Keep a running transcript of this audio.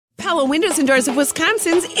Pella Windows and Doors of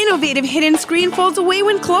Wisconsin's innovative hidden screen folds away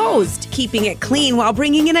when closed, keeping it clean while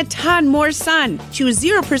bringing in a ton more sun. Choose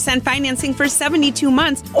 0% financing for 72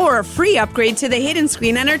 months or a free upgrade to the hidden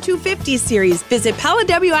screen on our 250 series. Visit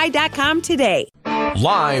PellaWI.com today.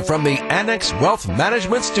 Live from the Annex Wealth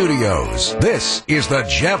Management Studios, this is the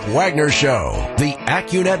Jeff Wagner Show. The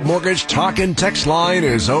AccuNet Mortgage Talk and Text line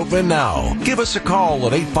is open now. Give us a call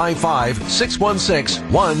at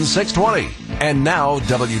 855-616-1620. And now,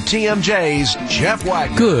 WTMJ's Jeff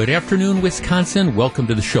Wagner. Good afternoon, Wisconsin. Welcome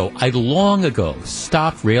to the show. I long ago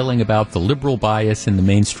stopped railing about the liberal bias in the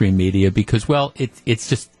mainstream media because, well,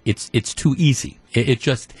 it's too easy. It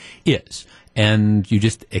just is. And you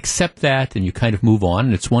just accept that and you kind of move on.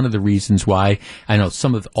 And it's one of the reasons why I know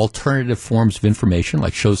some of the alternative forms of information,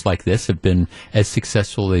 like shows like this, have been as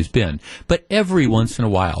successful as they've been. But every once in a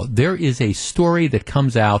while, there is a story that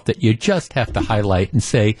comes out that you just have to highlight and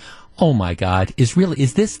say, oh my God, is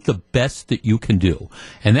this the best that you can do?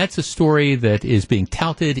 And that's a story that is being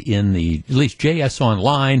touted in the, at least JS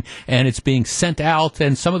Online, and it's being sent out,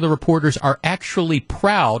 and some of the reporters are actually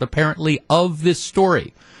proud, apparently, of this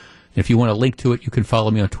story. If you want to link to it, you can follow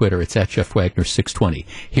me on Twitter. It's at Jeff Wagner 620.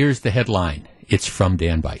 Here's the headline. It's from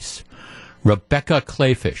Dan Weiss. Rebecca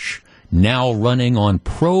Clayfish, now running on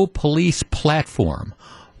pro-police platform,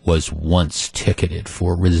 was once ticketed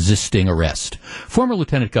for resisting arrest. Former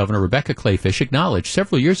Lieutenant Governor Rebecca Clayfish acknowledged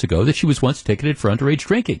several years ago that she was once ticketed for underage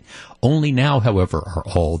drinking. Only now, however, are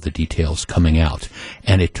all the details coming out.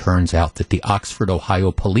 And it turns out that the Oxford,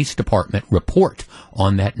 Ohio Police Department report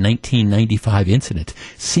on that 1995 incident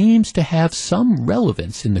seems to have some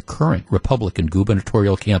relevance in the current Republican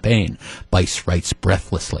gubernatorial campaign. Weiss writes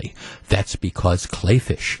breathlessly, that's because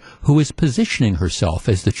Clayfish, who is positioning herself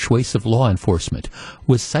as the choice of law enforcement,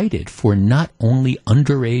 was cited for not only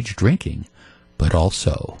underage drinking, but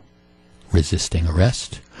also resisting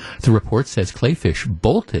arrest. The report says Clayfish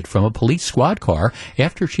bolted from a police squad car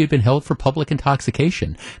after she had been held for public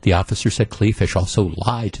intoxication. The officer said Clayfish also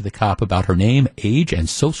lied to the cop about her name, age, and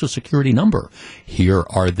social security number. Here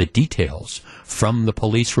are the details from the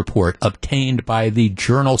police report obtained by the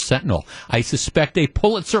Journal-Sentinel. I suspect a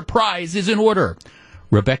Pulitzer Prize is in order.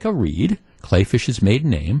 Rebecca Reed, Clayfish's maiden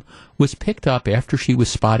name, was picked up after she was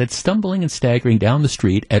spotted stumbling and staggering down the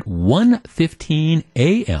street at 1:15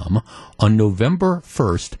 a.m. on November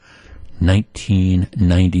 1st,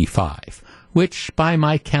 1995, which by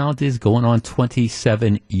my count is going on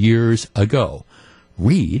 27 years ago.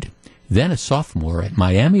 Reed, then a sophomore at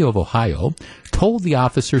Miami of Ohio, told the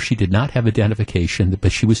officer she did not have identification,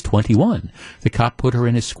 but she was 21. The cop put her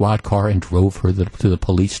in his squad car and drove her to the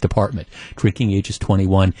police department. Drinking age is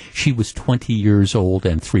 21. She was 20 years old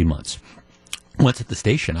and 3 months. Once at the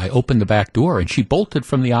station, I opened the back door, and she bolted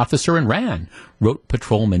from the officer and ran, wrote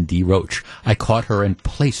Patrolman D. Roach. I caught her and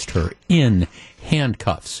placed her in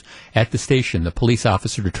handcuffs. At the station, the police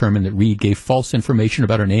officer determined that Reed gave false information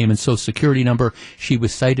about her name and social security number. She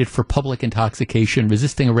was cited for public intoxication,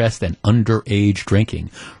 resisting arrest, and underage drinking.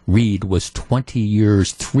 Reed was 20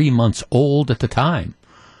 years, 3 months old at the time.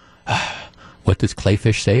 What does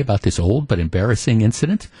Clayfish say about this old but embarrassing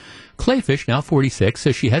incident? Clayfish, now 46,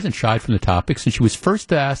 says she hasn't shied from the topic since she was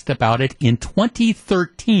first asked about it in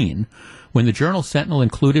 2013 when the Journal-Sentinel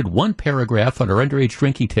included one paragraph on her underage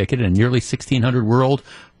drinking ticket and a nearly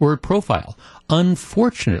 1,600-word profile.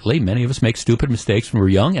 Unfortunately, many of us make stupid mistakes when we're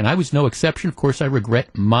young, and I was no exception. Of course, I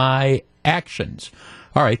regret my actions.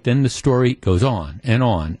 All right, then the story goes on and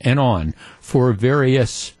on and on for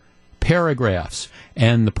various paragraphs,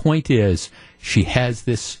 and the point is, she has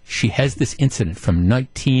this incident from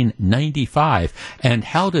 1995, and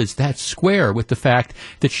how does that square with the fact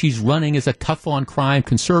that she's running as a tough-on-crime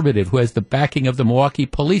conservative who has the backing of the Milwaukee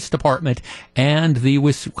Police Department and the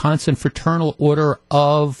Wisconsin Fraternal Order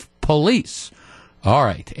of Police? All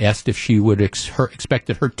right, asked if she would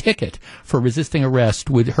expected her ticket for resisting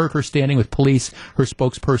arrest would hurt her standing with police. Her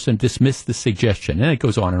spokesperson dismissed the suggestion, and it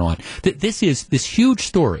goes on and on. This is this huge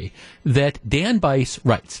story that Dan Weiss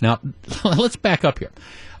writes. Now, let's back up here.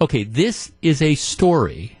 Okay, this is a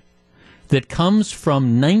story that comes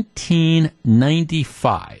from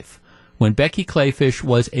 1995 when Becky Clayfish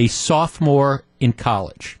was a sophomore in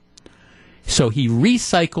college. So he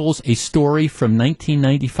recycles a story from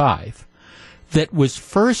 1995 that was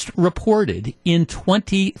first reported in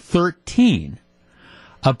 2013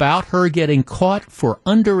 about her getting caught for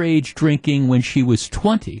underage drinking when she was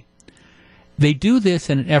 20. They do this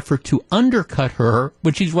in an effort to undercut her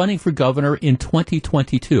when she's running for governor in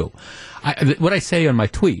 2022. What I say on my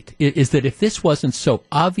tweet is that if this wasn't so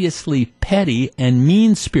obviously petty and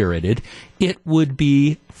mean-spirited, it would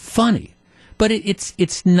be funny. But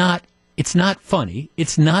it's not It's not funny.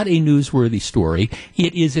 It's not a newsworthy story.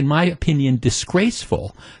 It is, in my opinion,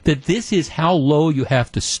 disgraceful that this is how low you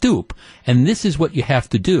have to stoop, and this is what you have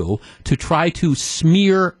to do to try to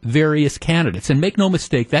smear various candidates. And make no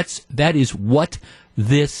mistake, that is what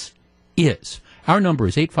this is. Our number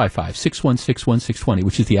is 855-616-1620,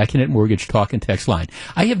 which is the AccuNet Mortgage Talk and Text line.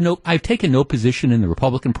 I've taken no position in the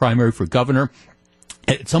Republican primary for governor.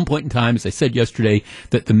 At some point in time, as I said yesterday,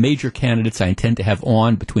 that the major candidates I intend to have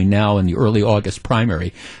on between now and the early August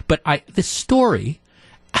primary. But this story,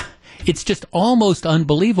 it's just almost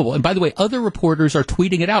unbelievable. And by the way, other reporters are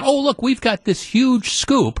tweeting it out. Oh, look, we've got this huge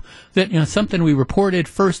scoop that, something we reported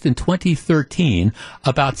first in 2013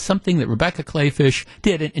 about something that Rebecca Clayfish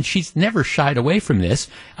did. And she's never shied away from this.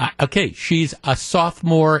 Okay, she's a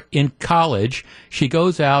sophomore in college. She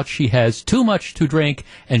goes out, she has too much to drink,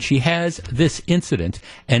 and she has this incident.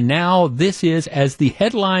 And now this is, as the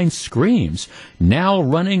headline screams, now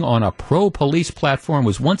running on a pro-police platform,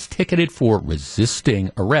 was once ticketed for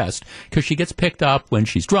resisting arrest, because she gets picked up when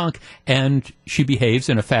she's drunk, and she behaves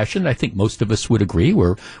in a fashion that I think most of us would agree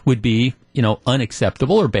would be,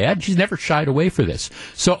 unacceptable or bad. She's never shied away for this.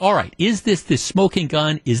 So, all right, is this smoking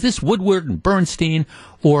gun? Is this Woodward and Bernstein?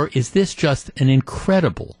 Or is this just an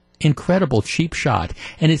incredible cheap shot?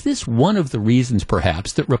 And is this one of the reasons,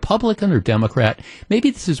 perhaps, that Republican or Democrat,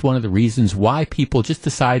 maybe this is one of the reasons why people just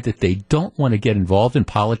decide that they don't want to get involved in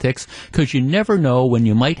politics, because you never know when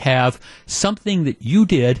you might have something that you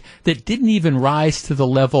did that didn't even rise to the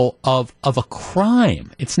level of a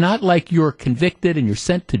crime. It's not like you're convicted and you're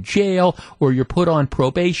sent to jail or you're put on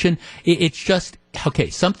probation. It's just,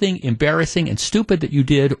 okay, something embarrassing and stupid that you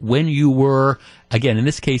did when you were, again, in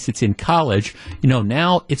this case, it's in college.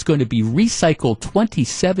 Now it's going to be recycled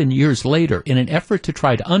 27 years later in an effort to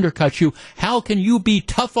try to undercut you. How can you be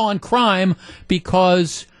tough on crime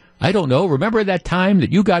because, I don't know, remember that time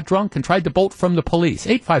that you got drunk and tried to bolt from the police?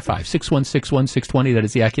 855-616-1620, that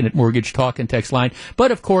is the AccuNet Mortgage Talk and Text line.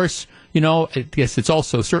 But, of course, I guess it's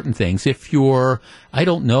also certain things. If you're, I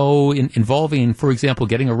don't know, involving, for example,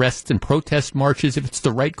 getting arrests and protest marches, if it's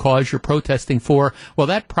the right cause you're protesting for, well,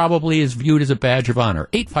 that probably is viewed as a badge of honor.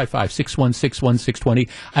 855-616-1620.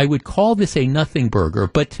 I would call this a nothing burger,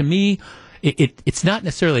 but to me, it's not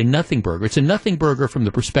necessarily a nothing burger. It's a nothing burger from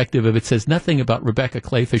the perspective of it says nothing about Rebecca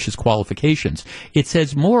Clayfish's qualifications. It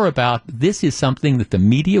says more about this is something that the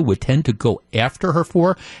media would tend to go after her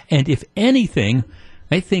for, and if anything,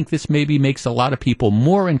 I think this maybe makes a lot of people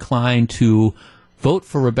more inclined to vote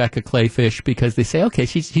for Rebecca Clayfish because they say, okay,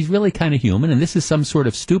 she's really kind of human, and this is some sort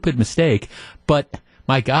of stupid mistake. But,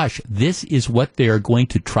 my gosh, this is what they're going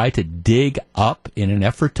to try to dig up in an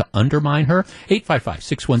effort to undermine her.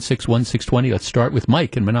 855-616-1620. Let's start with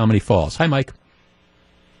Mike in Menominee Falls. Hi, Mike.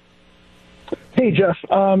 Hey, Jeff.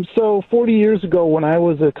 So 40 years ago when I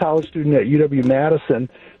was a college student at UW-Madison,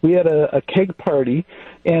 we had a keg party,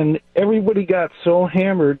 and everybody got so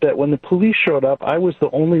hammered that when the police showed up, I was the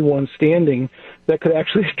only one standing that could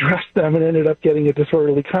actually address them and ended up getting a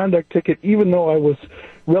disorderly conduct ticket, even though I was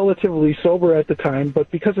relatively sober at the time. But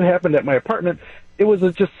because it happened at my apartment, it was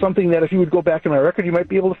just something that if you would go back in my record, you might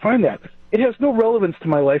be able to find that. It has no relevance to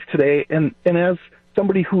my life today, and as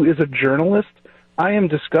somebody who is a journalist, I am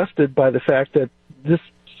disgusted by the fact that this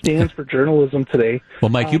stands for journalism today. Well,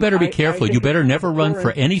 Mike, you better be careful. You better never run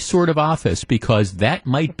for any sort of office because that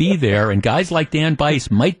might be there, and guys like Dan Bice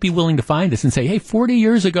might be willing to find this and say, hey, 40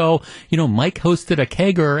 years ago, Mike hosted a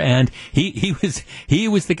kegger, and he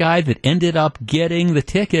was the guy that ended up getting the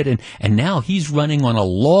ticket, and now he's running on a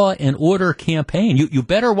law and order campaign. You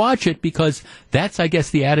better watch it because that's, I guess,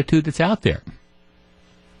 the attitude that's out there.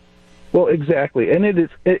 Well, exactly, and it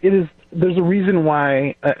is. There's a reason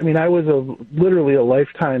why. I mean, I was literally a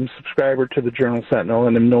lifetime subscriber to the Journal-Sentinel,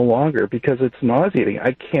 and am no longer because it's nauseating.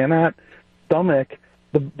 I cannot stomach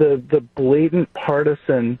the blatant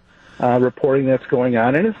partisan reporting that's going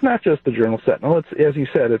on, and it's not just the Journal-Sentinel. It's, as you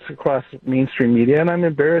said, it's across mainstream media, and I'm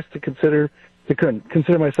embarrassed to consider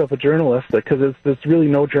myself a journalist because there's really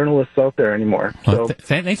no journalists out there anymore. So,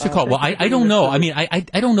 thanks for the call. Well, I don't know. I mean, I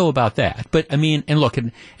don't know about that. But, I mean, and look,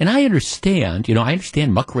 and I understand, I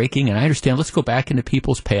understand muckraking, and I understand let's go back into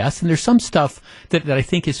people's past, and there's some stuff that I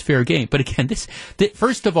think is fair game. But, again,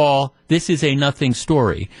 first of all, this is a nothing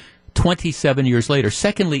story. 27 years later.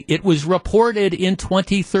 Secondly, it was reported in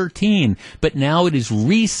 2013, but now it is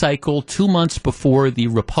recycled 2 months before the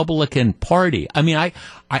Republican Party. I mean,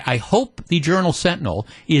 I hope the Journal-Sentinel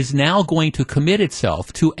is now going to commit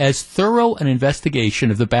itself to as thorough an investigation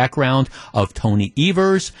of the background of Tony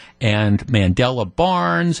Evers and Mandela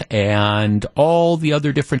Barnes and all the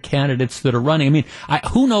other different candidates that are running. I mean,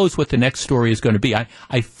 who knows what the next story is going to be.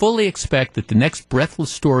 I fully expect that the next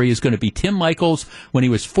breathless story is going to be Tim Michaels when he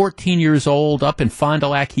was 14 years old up in Fond du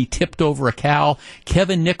Lac. He tipped over a cow.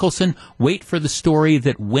 Kevin Nicholson, wait for the story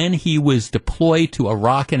that when he was deployed to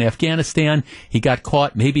Iraq and Afghanistan, he got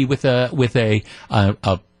caught maybe with a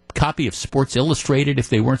copy of Sports Illustrated if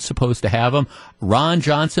they weren't supposed to have them. Ron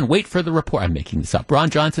Johnson, wait for the report. I'm making this up. Ron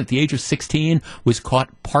Johnson, at the age of 16, was caught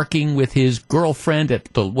parking with his girlfriend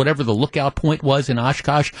at whatever the lookout point was in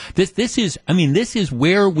Oshkosh. This is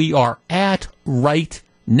where we are at right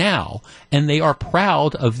now, and they are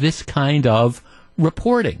proud of this kind of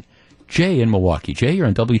reporting. Jay in Milwaukee. Jay, you're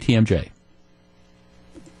on WTMJ.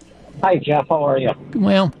 Hi, Jeff. How are you?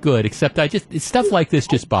 Well, good, except stuff like this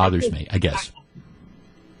just bothers me, I guess.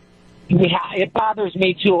 Yeah, it bothers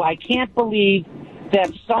me, too. I can't believe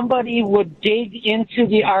that somebody would dig into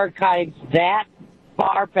the archives that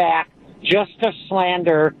far back just to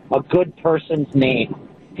slander a good person's name.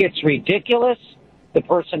 It's ridiculous. The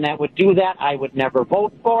person that would do that, I would never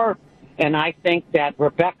vote for. And I think that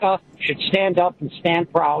Rebecca should stand up and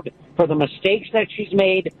stand proud for the mistakes that she's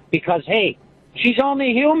made because, hey, she's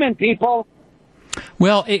only human, people.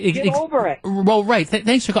 Well, get over it. Well, right.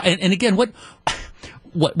 Thanks for calling. And again, what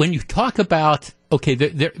when you talk about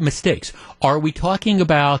their mistakes, are we talking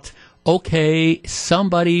about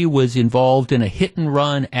somebody was involved in a hit and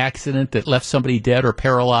run accident that left somebody dead or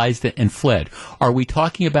paralyzed and fled? Are we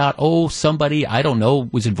talking about, somebody, I don't know,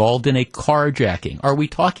 was involved in a carjacking? Are we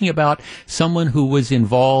talking about someone who was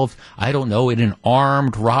involved, I don't know, in an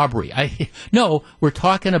armed robbery? No, we're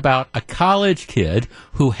talking about a college kid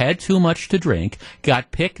who had too much to drink,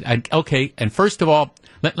 got picked. And first of all,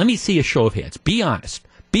 let me see a show of hands. Be honest.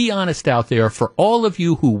 Be honest out there for all of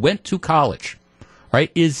you who went to college.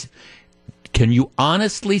 Right? Can you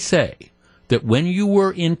honestly say that when you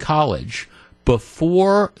were in college,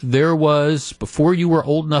 before you were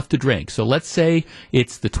old enough to drink, so let's say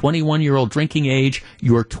it's the 21-year-old drinking age,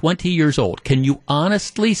 you're 20 years old, can you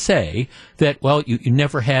honestly say that, well, you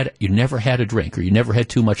never had a drink or you never had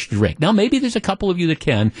too much to drink? Now, maybe there's a couple of you that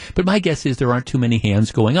can, but my guess is there aren't too many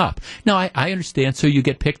hands going up. Now, I understand, so you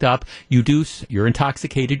get picked up, you're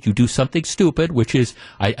intoxicated, you do something stupid, which is,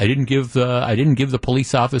 I didn't give the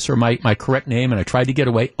police officer my correct name and I tried to get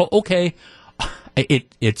away. Okay.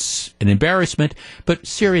 It's an embarrassment, but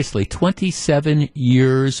seriously, 27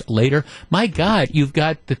 years later, my God, you've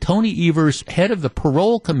got the Tony Evers, head of the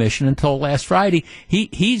parole commission until last Friday.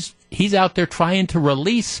 He's out there trying to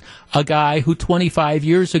release a guy who 25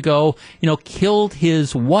 years ago, killed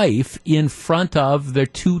his wife in front of their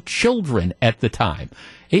two children at the time.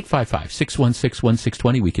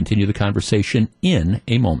 855-616-1620. We continue the conversation in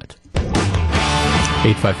a moment.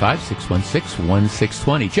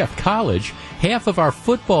 855-616-1620. Jeff, college, half of our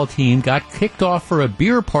football team got kicked off for a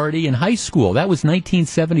beer party in high school. That was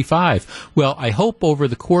 1975. Well, I hope over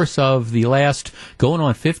the course of the last going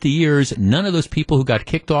on 50 years, none of those people who got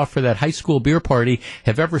kicked off for that high school beer party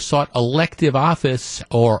have ever sought elective office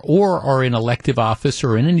or are in elective office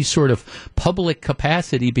or in any sort of public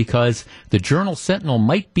capacity, because the Journal-Sentinel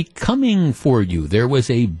might be coming for you. There was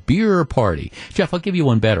a beer party. Jeff, I'll give you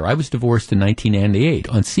one better. I was divorced in 1998.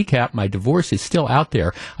 On CCAP, my divorce is still out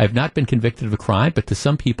there. I have not been convicted of a crime, but to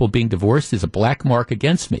some people, being divorced is a black mark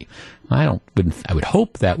against me. I would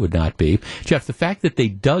hope that would not be. Jeff, the fact that they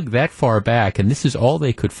dug that far back and this is all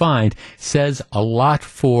they could find says a lot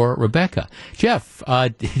for Rebecca. Jeff,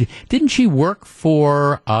 didn't she work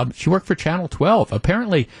for Channel 12?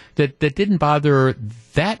 Apparently that didn't bother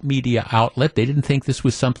that media outlet. They didn't think this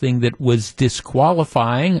was something that was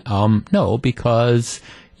disqualifying. No, because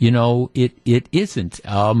it isn't.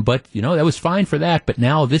 But that was fine for that. But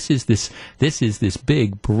now this is this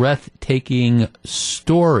big, breathtaking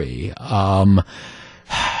story.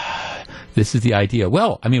 This is the idea.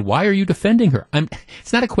 Well, I mean, why are you defending her?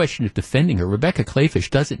 It's not a question of defending her. Rebecca Clayfish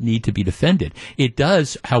doesn't need to be defended. It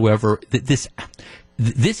does, however, this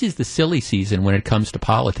is the silly season when it comes to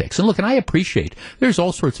politics. And look, and I appreciate there's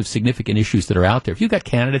all sorts of significant issues that are out there. If you've got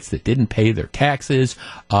candidates that didn't pay their taxes,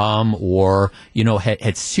 or,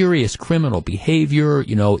 had serious criminal behavior,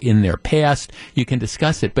 in their past, you can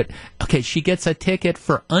discuss it. But, okay, she gets a ticket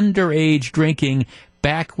for underage drinking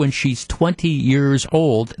back when she's 20 years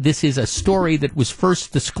old. This is a story that was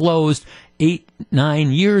first disclosed 8,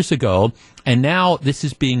 9 years ago, and now this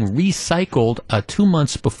is being recycled 2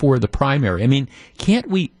 months before the primary. I mean, can't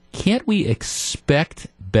we expect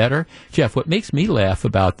better? Jeff, what makes me laugh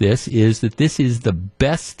about this is that this is the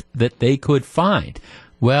best that they could find.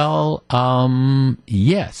 Well,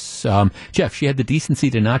 yes. Jeff, she had the decency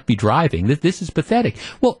to not be driving. This is pathetic.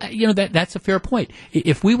 Well, that's a fair point.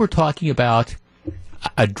 If we were talking about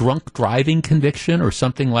a drunk driving conviction or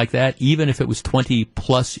something like that, even if it was 20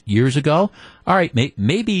 plus years ago, all right,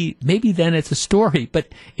 maybe then it's a story, but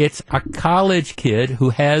it's a college kid who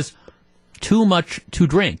has too much to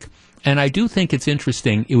drink. And I do think it's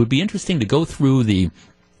interesting. It would be interesting to go through the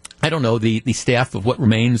staff of what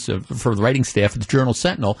remains for the writing staff of the Journal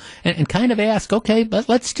Sentinel and kind of ask, okay, but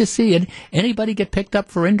let's just see. Anybody get picked up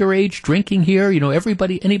for underage drinking here?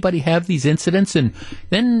 Anybody have these incidents? And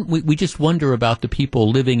then we just wonder about the people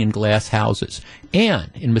living in glass houses.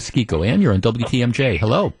 Ann in Muskego. Ann, you're on WTMJ.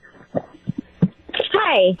 Hello.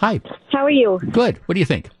 Hi. Hi. How are you? Good. What do you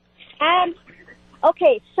think?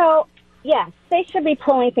 Okay, so, yes, they should be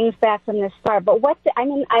pulling things back from this start. But I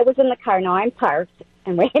was in the car. Now I'm parked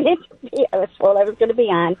and waiting I was told I was going to be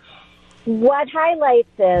on. What highlights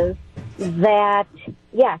is that,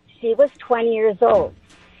 yes, she was 20 years old.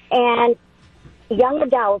 And young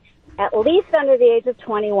adults, at least under the age of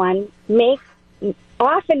 21,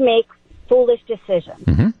 often make foolish decisions.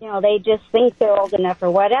 Mm-hmm. They just think they're old enough or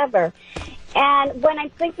whatever. And when I'm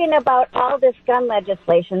thinking about all this gun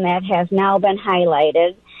legislation that has now been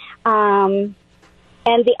highlighted,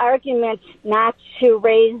 and the argument not to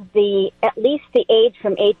raise at least the age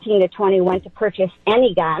from 18 to 21 to purchase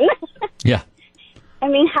any gun. Yeah. I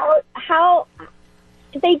mean, how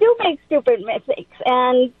they do make stupid mistakes,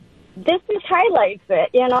 and this just highlights it.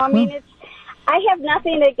 I have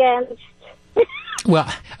nothing against.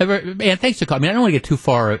 Well, and thanks for calling. I don't want to get too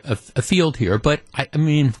far afield here, but I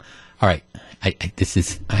mean, all right.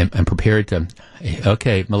 I'm prepared to.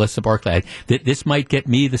 Okay, Melissa Barclay. This might get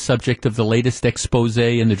me the subject of the latest expose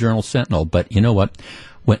in the Journal Sentinel. But you know what?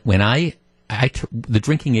 When the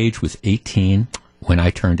drinking age was 18 when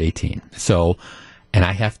I turned 18. So, and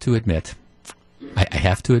I have to admit,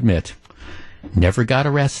 never got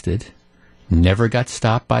arrested, never got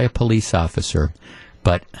stopped by a police officer,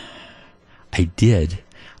 but I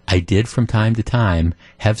did from time to time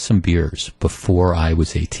have some beers before I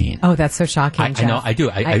was 18. Oh, that's so shocking, Jeff. I know, I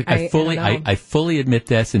do. I fully admit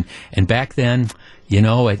this. And back then,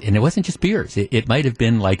 and it wasn't just beers. It might have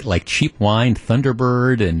been like cheap wine,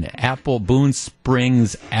 Thunderbird and Boone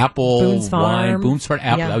Springs, Boone's Farm. Yeah.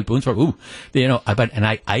 Boone's Farm. Ooh, and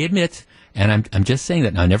I admit, and I'm just saying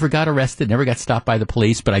that now, I never got arrested, never got stopped by the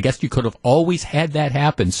police, but I guess you could have always had that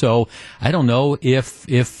happen. So I don't know if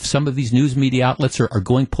some of these news media outlets are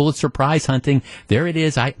going Pulitzer Prize hunting. There it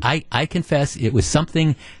is. I confess it was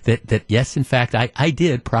something that yes, in fact, I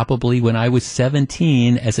did probably when I was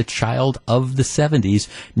 17 as a child of the 70s,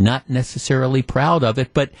 not necessarily proud of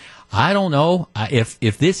it, but I don't know if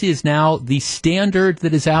this is now the standard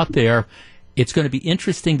that is out there. It's going to be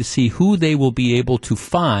interesting to see who they will be able to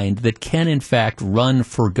find that can, in fact, run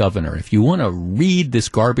for governor. If you want to read this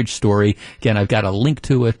garbage story, again, I've got a link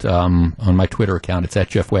to it on my Twitter account. It's at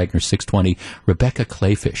Jeff Wagner 620. Rebecca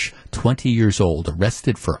Clayfish, 20 years old,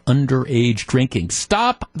 arrested for underage drinking.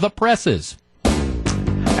 Stop the presses.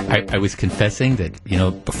 I was confessing that,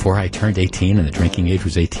 before I turned 18 and the drinking age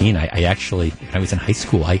was 18, I was in high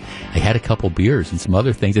school, I had a couple beers and some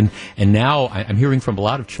other things. And now I'm hearing from a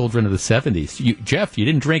lot of children of the 70s. Jeff, you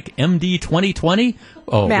didn't drink MD 2020?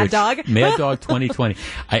 Oh, Mad Dog 2020.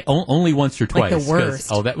 Only once or twice. Like the worst.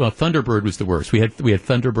 Thunderbird was the worst. We had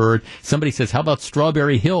Thunderbird. Somebody says, how about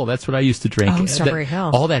Strawberry Hill? That's what I used to drink. Oh, Strawberry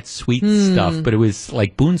Hill. All that sweet stuff. But it was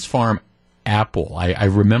like Boone's Farm Apple. I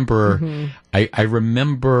remember. Mm-hmm. I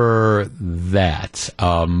remember that.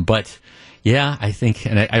 But yeah, I think,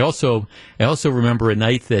 and I also remember a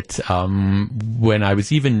night that when I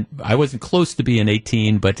wasn't close to being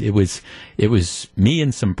 18, but it was me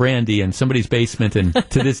and some brandy in somebody's basement, and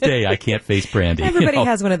to this day I can't face brandy. Everybody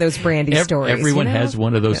has one of those brandy stories. Everyone has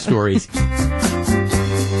one of those stories.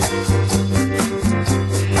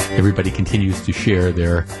 Everybody continues to share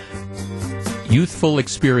their youthful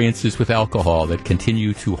experiences with alcohol that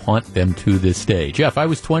continue to haunt them to this day. Jeff, I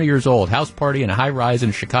was 20 years old, house party in a high-rise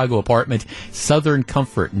in a Chicago apartment, Southern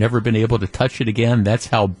comfort, never been able to touch it again. That's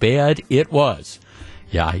how bad it was.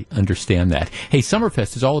 Yeah, I understand that. Hey,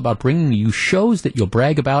 Summerfest is all about bringing you shows that you'll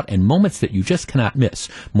brag about and moments that you just cannot miss.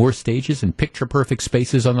 More stages and picture-perfect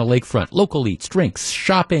spaces on the lakefront, local eats, drinks,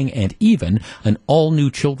 shopping, and even an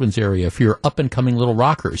all-new children's area for your up-and-coming little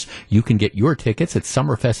rockers. You can get your tickets at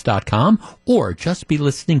summerfest.com or just be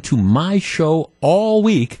listening to my show all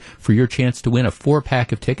week for your chance to win a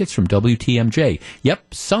 4-pack of tickets from WTMJ.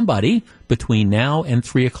 Yep, somebody between now and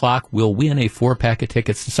 3 o'clock will win a 4-pack of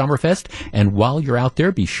tickets to Summerfest. And while you're out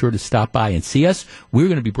there, be sure to stop by and see us. We're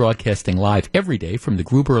going to be broadcasting live every day from the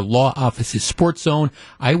Gruber Law Office's Sports Zone.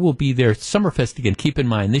 I will be there. Summerfest, again, keep in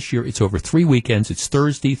mind, this year it's over 3 weekends. It's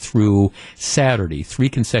Thursday through Saturday, 3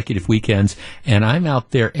 consecutive weekends. And I'm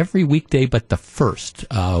out there every weekday but the first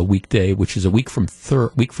weekday, which is a week from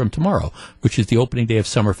tomorrow, which is the opening day of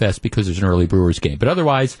Summerfest because there's an early Brewers game. But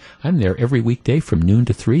otherwise, I'm there every weekday from noon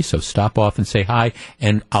to 3, so stop off and say hi,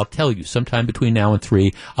 and I'll tell you sometime between now and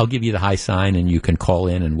 3, I'll give you the high sign and you can call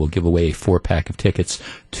in and we'll give away a 4-pack of tickets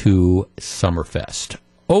to Summerfest.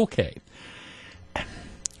 Okay.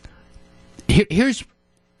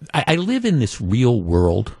 I live in this real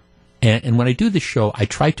world, and when I do this show, I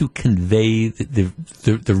try to convey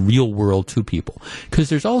the real world to people, because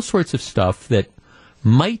there's all sorts of stuff that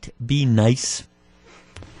might be nice,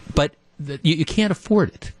 but you can't afford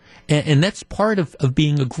it. And that's part of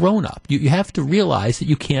being a grown-up. You have to realize that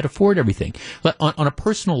you can't afford everything. On a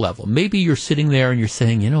personal level, maybe you're sitting there and you're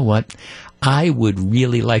saying, you know what, I would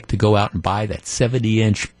really like to go out and buy that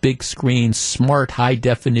 70-inch big screen, smart,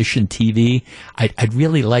 high-definition TV. I'd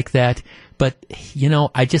really like that. But, you know,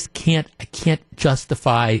 I just can't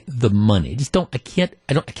justify the money. I can't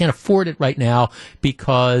afford it right now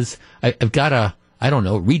because I've got to, I don't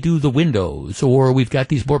know, redo the windows, or we've got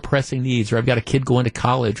these more pressing needs, or I've got a kid going to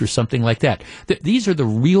college or something like that. These are the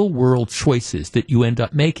real world choices that you end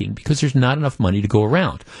up making because there's not enough money to go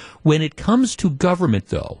around. When it comes to government,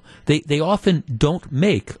 though, they often don't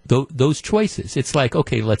make those choices. It's like,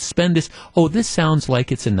 okay, let's spend this. Oh, this sounds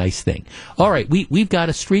like it's a nice thing. All right, we've got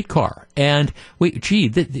a streetcar. And,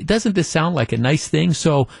 doesn't this sound like a nice thing?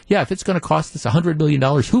 So, yeah, if it's going to cost us $100 million,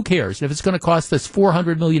 who cares? If it's going to cost us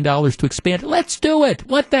 $400 million to expand it, let's do it.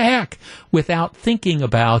 What the heck? Without thinking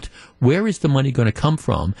about where is the money going to come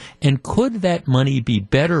from, and could that money be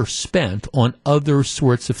better spent on other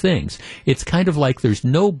sorts of things? It's kind of like there's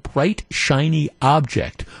no bright, shiny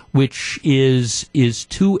object which is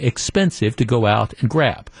too expensive to go out and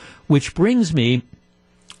grab. Which brings me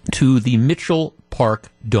to the Mitchell Park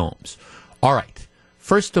domes. All right.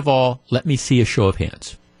 First of all, let me see a show of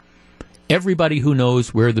hands. Everybody who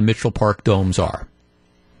knows where the Mitchell Park domes are.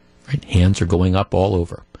 Right? Hands are going up all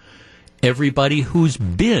over. Everybody who's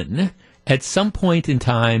been, at some point in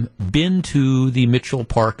time, been to the Mitchell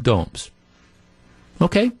Park domes.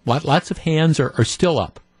 Okay, lots of hands are still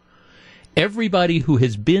up. Everybody who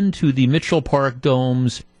has been to the Mitchell Park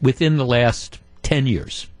domes within the last 10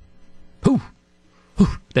 years. Whew.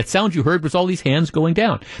 That sound you heard was all these hands going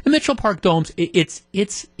down. The Mitchell Park domes, it's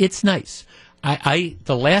nice. The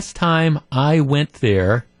last time I went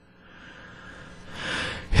there,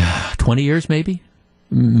 20 years maybe?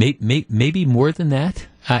 Maybe more than that.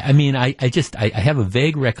 I have a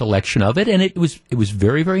vague recollection of it, and it was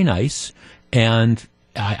very, very nice, and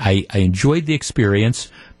I enjoyed the experience,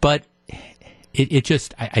 but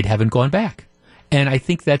I haven't gone back. And I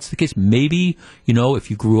think that's the case. Maybe,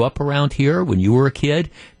 if you grew up around here when you were a kid,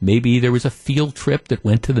 maybe there was a field trip that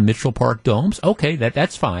went to the Mitchell Park domes. Okay,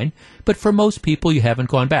 that's fine. But for most people, you haven't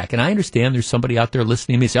gone back. And I understand there's somebody out there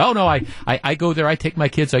listening to me say, oh, no, I go there. I take my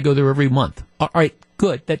kids. I go there every month. All right,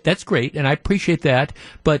 good. That's great. And I appreciate that.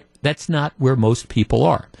 But that's not where most people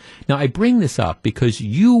are. Now, I bring this up because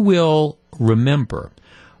you will remember,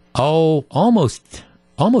 almost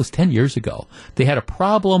 10 years ago, they had a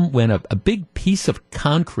problem when a big piece of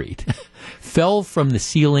concrete fell from the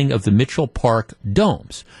ceiling of the Mitchell Park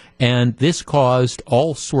domes. And this caused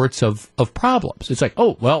all sorts of problems. It's like,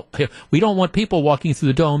 we don't want people walking through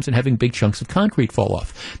the domes and having big chunks of concrete fall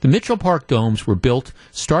off. The Mitchell Park domes were built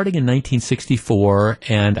starting in 1964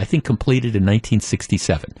 and I think completed in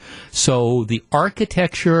 1967. So the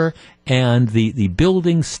architecture and the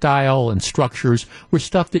building style and structures were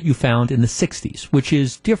stuff that you found in the 60s, which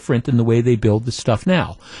is different than the way they build the stuff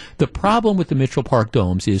now. The problem with the Mitchell Park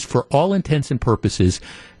domes is, for all intents and purposes,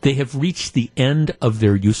 they have reached the end of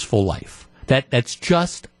their useful life. That's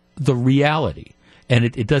just the reality. And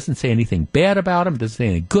it doesn't say anything bad about them. It doesn't say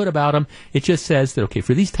anything good about them. It just says that, okay,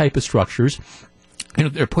 for these type of structures,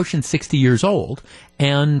 they're pushing 60 years old,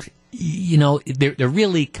 and, they're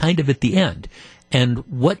really kind of at the end. And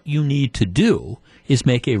what you need to do is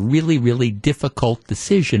make a really, really difficult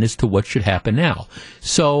decision as to what should happen now.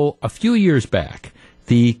 So a few years back,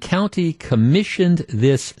 the county commissioned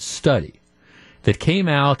this study that came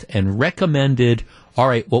out and recommended, all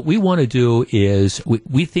right, what we want to do is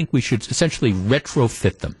we think we should essentially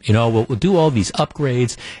retrofit them. We'll do all these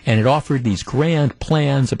upgrades, and it offered these grand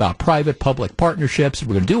plans about private-public partnerships.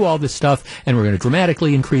 We're going to do all this stuff, and we're going to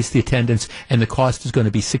dramatically increase the attendance, and the cost is going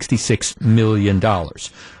to be $66 million. All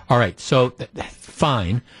right, so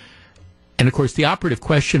fine. And, of course, the operative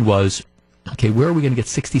question was, okay, where are we going to get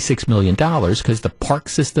 $66 million? Because the park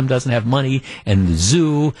system doesn't have money, and the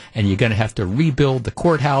zoo, and you're going to have to rebuild the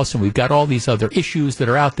courthouse, and we've got all these other issues that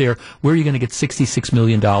are out there. Where are you going to get $66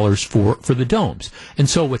 million for the domes? And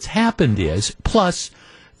so what's happened is, plus,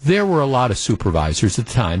 there were a lot of supervisors at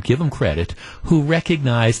the time, give them credit, who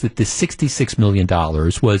recognized that this $66 million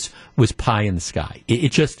was pie in the sky.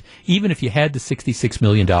 It just, even if you had the $66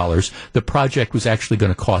 million, the project was actually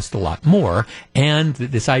going to cost a lot more. And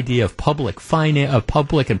this idea of public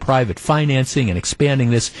and private financing and expanding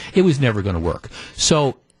this, it was never going to work.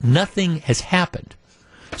 So nothing has happened.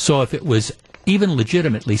 So if it was even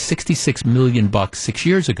legitimately $66 million 6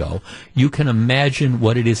 years ago, you can imagine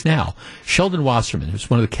what it is now. Sheldon Wasserman,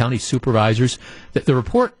 who's one of the county supervisors, the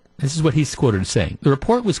report, this is what he's quoted as saying, the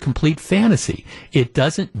report was complete fantasy. It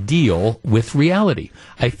doesn't deal with reality.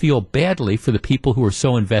 I feel badly for the people who are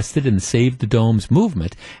so invested in the Save the Domes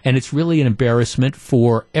movement, and it's really an embarrassment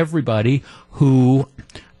for everybody who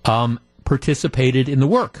participated in the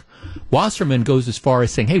work. Wasserman goes as far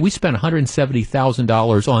as saying, hey, we spent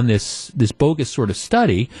 $170,000 on this bogus sort of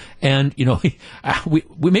study, and,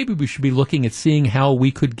 maybe we should be looking at seeing how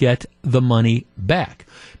we could get the money back.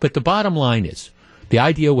 But the bottom line is, the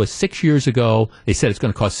idea was 6 years ago, they said it's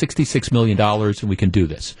going to cost $66 million and we can do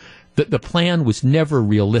this. The plan was never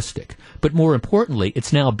realistic. But more importantly,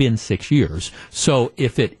 it's now been 6 years. So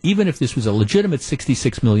even if this was a legitimate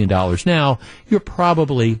 $66 million now,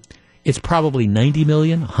 it's probably $90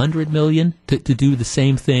 million, $100 million to do the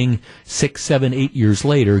same thing 6, 7, 8 years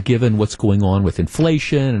later, given what's going on with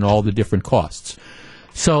inflation and all the different costs.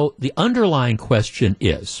 So the underlying question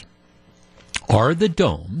is, are the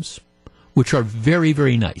domes, which are very,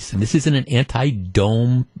 very nice, and this isn't an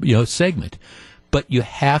anti-dome segment, but you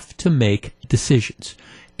have to make decisions.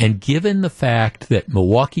 And given the fact that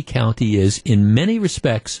Milwaukee County is, in many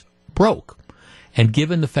respects, broke, and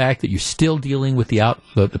given the fact that you're still dealing with the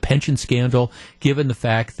pension scandal, given the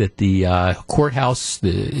fact that the courthouse,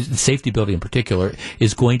 the safety building in particular,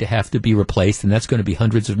 is going to have to be replaced, and that's going to be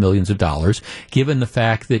hundreds of millions of dollars, given the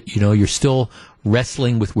fact that you're still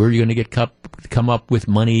wrestling with where you're going to come up with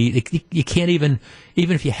money, you can't even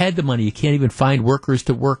if you had the money, you can't even find workers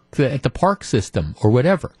to work at the park system or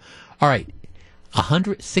whatever. All right,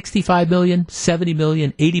 $165 million, $70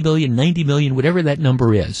 million, $80 million, $90 million, whatever that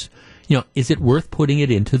number is. Is it worth putting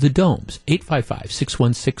it into the domes?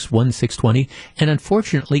 855-616-1620. And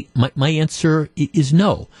unfortunately, my answer is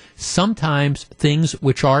no. Sometimes things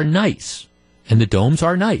which are nice, and the domes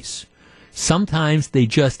are nice, sometimes they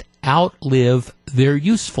just outlive their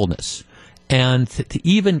usefulness. And to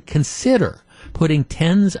even consider putting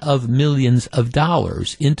tens of millions of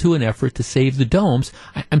dollars into an effort to save the domes,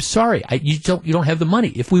 I'm sorry, you don't have the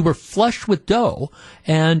money. If we were flush with dough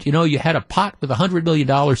and, you had a pot with $100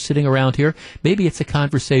 million sitting around here, maybe it's a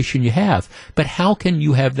conversation you have. But how can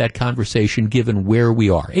you have that conversation given where we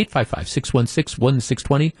are?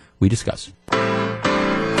 855-616-1620, we discuss.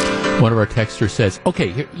 One of our texters says,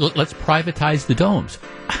 okay, here, let's privatize the domes.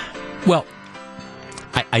 Well,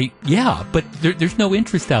 yeah, but there's no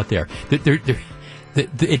interest out there.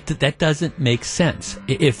 That doesn't make sense.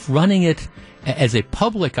 If running it as a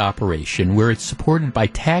public operation where it's supported by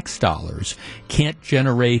tax dollars can't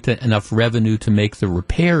generate enough revenue to make the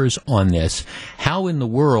repairs on this, how in the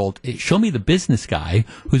world, show me the business guy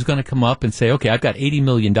who's going to come up and say, okay, I've got $80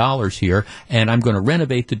 million here and I'm going to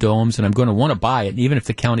renovate the domes and I'm going to want to buy it, and even if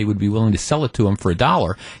the county would be willing to sell it to him for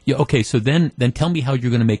 $1, okay, so then tell me how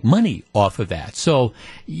you're going to make money off of that. So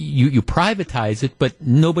you privatize it, but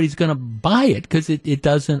nobody's going to buy it because it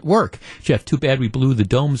doesn't work. Jeff, too bad we blew the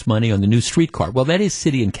domes money on the new streetcar. Well, that is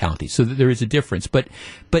city and county, so there is a difference. But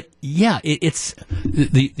yeah, it's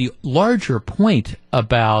the larger point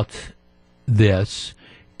about this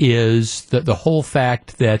is the whole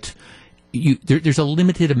fact that there's a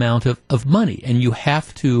limited amount of money, and you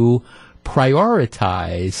have to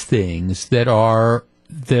prioritize things that are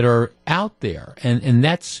out there, and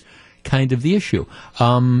that's kind of the issue.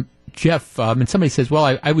 Jeff, and somebody says,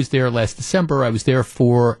 well, I was there last December. I was there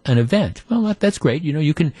for an event. Well, that's great.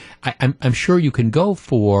 You can, I'm sure you can go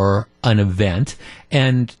for an event,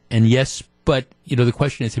 and yes, but the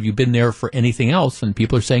question is, have you been there for anything else? And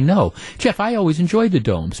people are saying no. Jeff, I always enjoyed the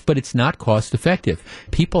domes, but it's not cost effective.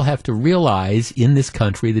 People have to realize in this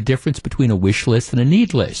country the difference between a wish list and a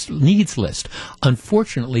needs list.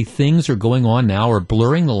 Unfortunately, things are going on now are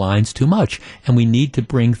blurring the lines too much, and we need to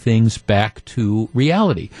bring things back to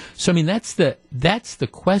reality. So, I mean, that's the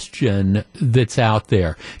question that's out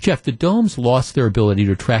there. Jeff, the domes lost their ability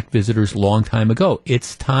to attract visitors a long time ago.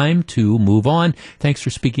 It's time to move on. Thanks for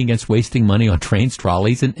speaking against wasting money on trains,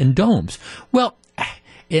 trolleys, and domes. Well,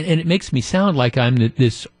 and it makes me sound like I'm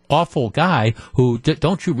this awful guy who,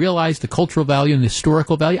 don't you realize the cultural value and the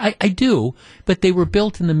historical value? I do, but they were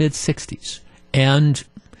built in the mid-'60s. And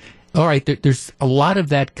all right, there's a lot of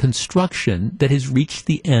that construction that has reached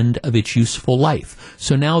the end of its useful life.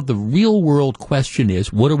 So now the real world question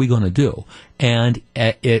is, what are we going to do? And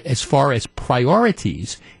as far as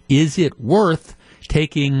priorities, is it worth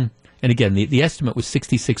taking? And again, the estimate was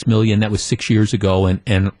 $66 million. That was 6 years ago, and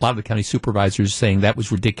a lot of the county supervisors saying that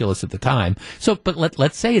was ridiculous at the time. So, but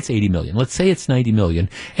let's say it's $80 million. Let's say it's $90 million.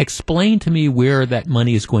 Explain to me where that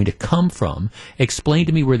money is going to come from. Explain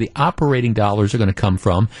to me where the operating dollars are going to come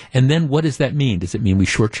from. And then what does that mean? Does it mean we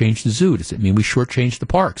shortchange the zoo? Does it mean we shortchange the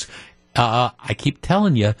parks? I keep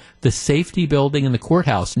telling you, the safety building and the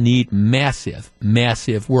courthouse need massive,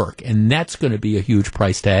 massive work, and that's going to be a huge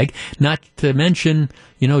price tag, not to mention,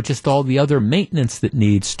 just all the other maintenance that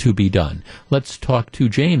needs to be done. Let's talk to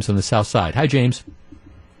James on the south side. Hi, James.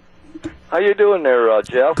 How you doing there,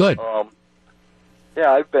 Jeff? Good.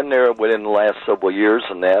 Yeah, I've been there within the last several years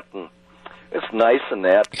and that, and it's nice and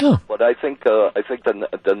that, yeah. But I think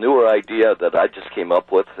the newer idea that I just came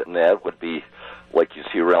up with and that would be, like you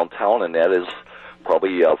see around town, and that is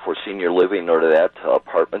probably for senior living or that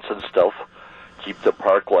apartments and stuff. Keep the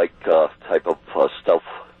park-like type of stuff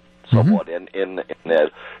somewhat in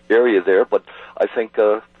that area there. But I think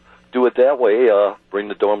do it that way, bring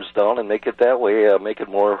the dorms down and make it that way, make it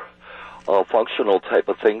more functional type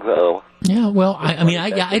of thing. Yeah, well,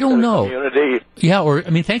 I don't know. Community. Yeah, or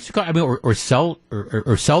thanks for or sell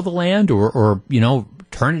the land or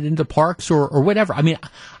turn it into parks or whatever.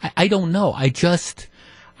 I don't know. I just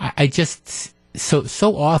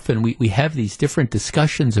so often we have these different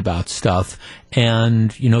discussions about stuff,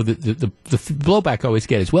 and the blowback I always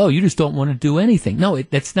get is, well, you just don't want to do anything. No,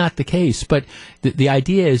 that's not the case. But the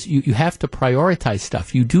idea is you have to prioritize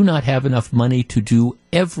stuff. You do not have enough money to do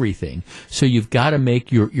everything, so you've got to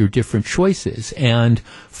make your different choices. And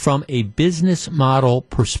from a business model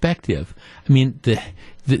perspective,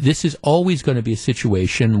 this is always going to be a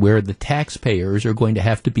situation where the taxpayers are going to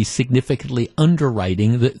have to be significantly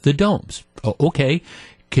underwriting the domes. Okay,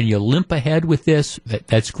 can you limp ahead with this?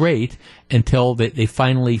 That's great until they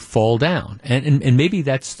finally fall down. And maybe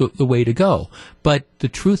that's the way to go. But the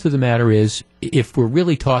truth of the matter is, if we're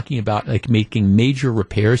really talking about like making major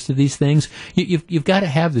repairs to these things, you've got to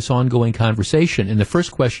have this ongoing conversation. And the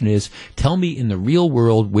first question is, tell me in the real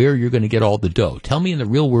world where you're going to get all the dough. Tell me in the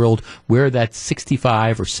real world where that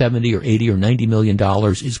 65 or 70 or 80 or 90 million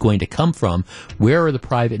dollars is going to come from. Where are the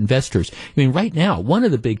private investors? Right now, one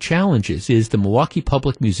of the big challenges is the Milwaukee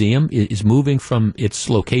Public Museum is moving from its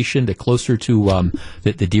location to closer to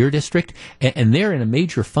the Deer District, and they're in a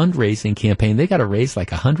major fundraising campaign. They got to raise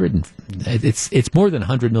like it's more than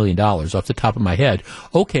 $100 million off the top of my head.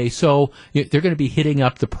 Okay, so they're going to be hitting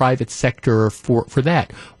up the private sector for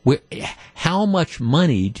that. How much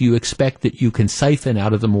money do you expect that you can siphon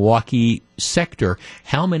out of the Milwaukee sector?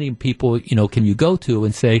 How many people, can you go to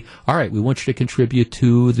and say, all right, we want you to contribute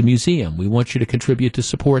to the museum. We want you to contribute to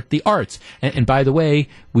support the arts. And by the way,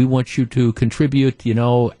 we want you to contribute,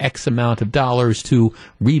 X amount of dollars to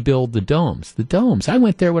rebuild the domes. The domes, I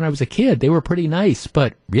went there when I was a kid. They were pretty nice,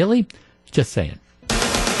 but really? Just saying.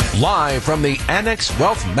 Live from the Annex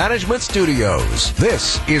Wealth Management Studios,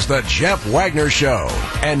 this is the Jeff Wagner Show.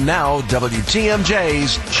 And now,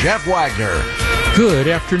 WTMJ's Jeff Wagner. Good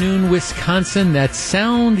afternoon, Wisconsin. That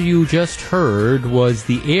sound you just heard was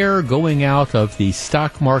the air going out of the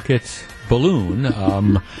stock market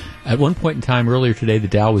balloon. At one point in time earlier today, the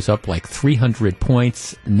Dow was up like 300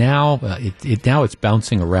 points. Now, now it's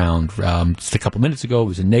bouncing around. Just a couple minutes ago, it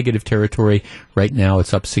was in negative territory. Right now,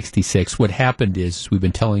 it's up 66. What happened is, we've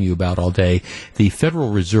been telling you about all day, the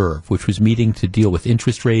Federal Reserve, which was meeting to deal with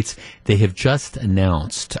interest rates, they have just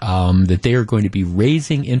announced that they are going to be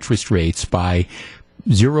raising interest rates by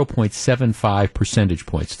 0.75 percentage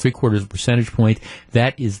points, 0.75 percentage point.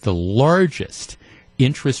 That is the largest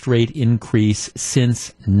interest rate increase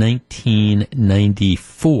since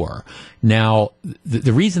 1994. Now,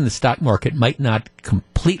 the reason the stock market might not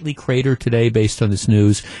completely crater today based on this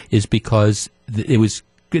news is because it was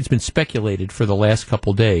it's been speculated for the last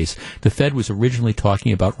couple days. The Fed was originally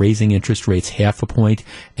talking about raising interest rates 0.5 point,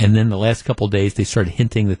 and then the last couple days they started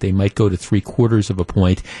hinting that they might go to 0.75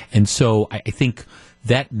 point. And so I think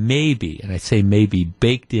that may be, and I say maybe,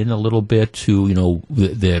 baked in a little bit to,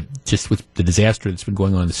 the just with the disaster that's been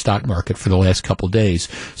going on in the stock market for the last couple of days.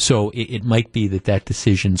 So it might be that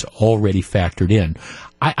decision's already factored in.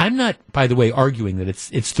 I'm not, by the way, arguing that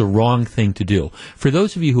it's the wrong thing to do. For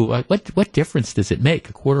those of you who, what difference does it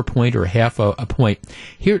make? 0.25 point or 0.5 point?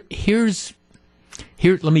 Here,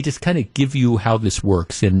 let me just kind of give you how this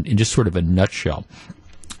works in just sort of a nutshell.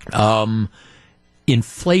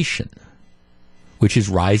 Inflation, which is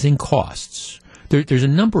rising costs. There's a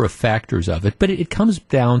number of factors of it, but it comes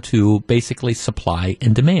down to basically supply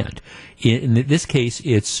and demand. In this case,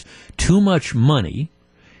 it's too much money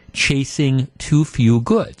chasing too few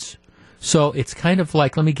goods. So it's kind of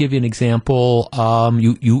like, let me give you an example.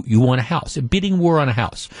 You want a house, a bidding war on a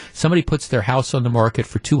house. Somebody puts their house on the market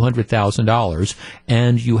for $200,000,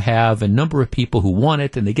 and you have a number of people who want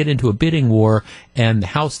it, and they get into a bidding war, and the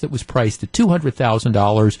house that was priced at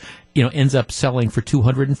 $200,000, ends up selling for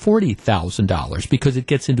 $240,000 because it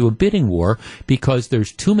gets into a bidding war because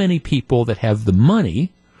there's too many people that have the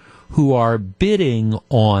money who are bidding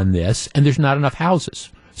on this, and there's not enough houses.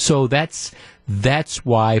 So that's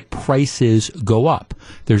why prices go up.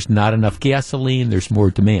 There's not enough gasoline, there's more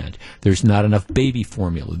demand. There's not enough baby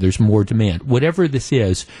formula, there's more demand. Whatever this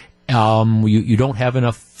is, you don't have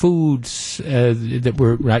enough foods that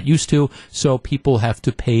we're not used to, so people have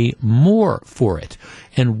to pay more for it.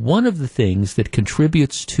 And one of the things that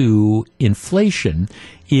contributes to inflation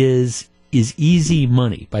is easy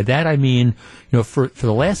money. By that I mean, for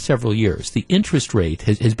the last several years, the interest rate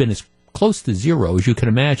has been as close to zero as you can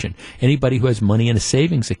imagine. Anybody who has money in a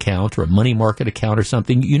savings account or a money market account or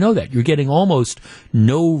something, you know that. You're getting almost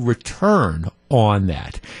no return on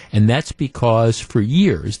that. And that's because for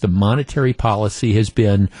years the monetary policy has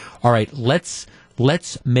been, all right, let's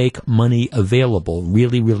make money available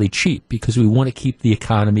really, really cheap because we want to keep the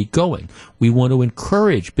economy going. We want to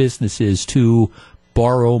encourage businesses to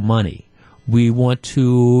borrow money. We want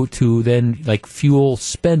to then fuel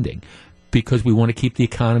spending, because we want to keep the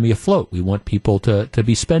economy afloat. We want people to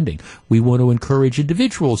be spending. We want to encourage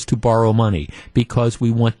individuals to borrow money because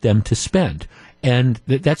we want them to spend. And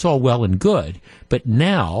that's all well and good. But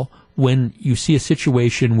now, when you see a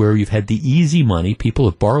situation where you've had the easy money, people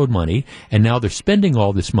have borrowed money, and now they're spending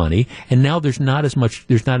all this money, and now there's not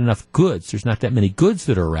enough goods, there's not that many goods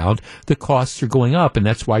that are around, the costs are going up, and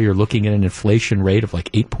that's why you're looking at an inflation rate of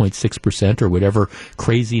 8.6% or whatever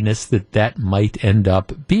craziness that might end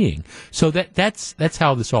up being. So that's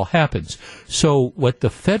how this all happens. So what the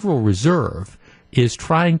Federal Reserve is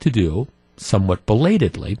trying to do, somewhat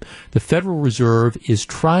belatedly, the Federal Reserve is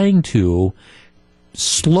trying to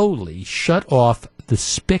slowly shut off the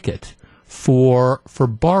spigot for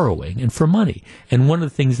borrowing and for money. And one of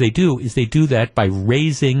the things they do is they do that by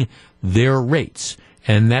raising their rates.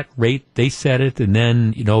 And that rate, they set it, and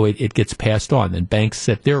then, it gets passed on. Then banks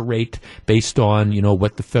set their rate based on,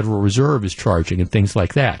 what the Federal Reserve is charging and things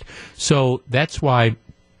like that. So that's why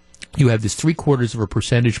you have this 0.75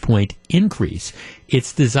 percentage point increase.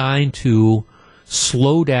 It's designed to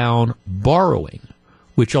slow down borrowing,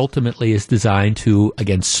 which ultimately is designed to,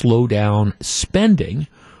 again, slow down spending,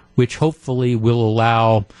 which hopefully will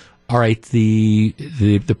allow,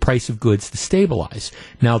 the price of goods to stabilize.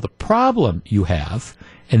 Now, the problem you have,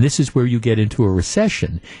 and this is where you get into a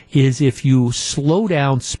recession, is if you slow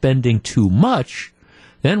down spending too much,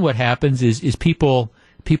 then what happens is people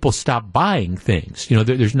stop buying things.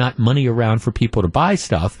 There's not money around for people to buy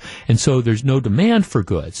stuff, and so there's no demand for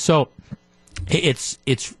goods. So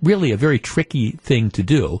it's really a very tricky thing to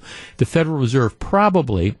do. The Federal Reserve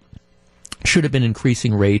probably should have been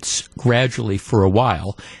increasing rates gradually for a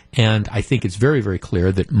while, and I think it's very, very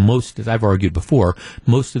clear that most, as I've argued before,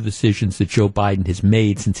 most of the decisions that Joe Biden has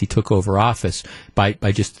made since he took over office by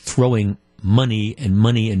just throwing money and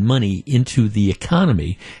money and money into the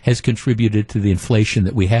economy has contributed to the inflation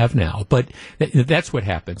that we have now. But that's what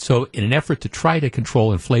happened. So in an effort to try to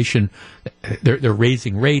control inflation, they're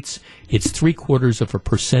raising rates. It's 0.75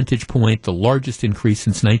 percentage point, the largest increase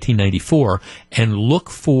since 1994, and look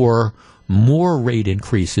for more rate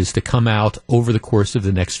increases to come out over the course of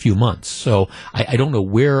the next few months. So I don't know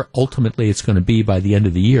where ultimately it's going to be by the end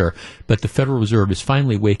of the year, but the Federal Reserve is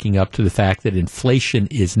finally waking up to the fact that inflation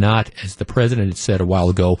is not, as the president had said a while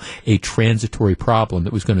ago, a transitory problem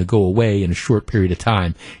that was going to go away in a short period of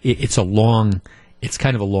time. It's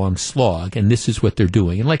kind of a long slog, and this is what they're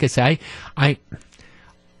doing. And like I say,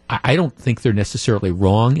 I don't think they're necessarily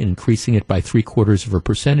wrong in increasing it by 0.75 of a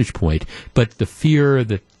percentage point, but the fear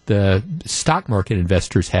that the stock market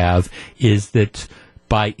investors have is that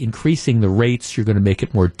by increasing the rates, you're going to make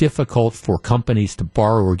it more difficult for companies to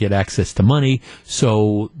borrow or get access to money.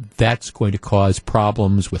 So that's going to cause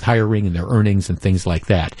problems with hiring and their earnings and things like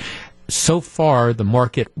that. So far, the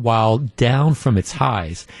market, while down from its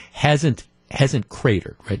highs, hasn't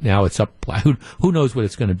cratered. Right now, it's up. Who knows what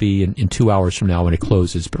it's going to be in 2 hours from now when it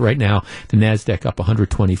closes? But right now, the Nasdaq up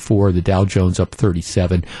 124, the Dow Jones up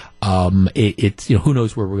 37. It's who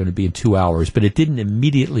knows where we're going to be in 2 hours? But it didn't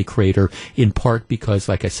immediately crater, in part because,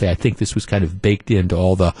 like I say, I think this was kind of baked into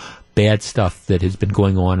all the bad stuff that has been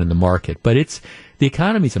going on in the market. But the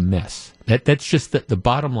economy's a mess. That's just the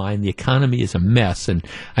bottom line. The economy is a mess, and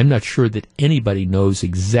I'm not sure that anybody knows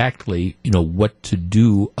exactly, what to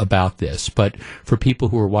do about this. But for people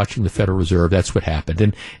who are watching the Federal Reserve, that's what happened.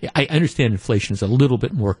 And I understand inflation is a little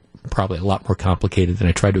bit more, probably a lot more complicated than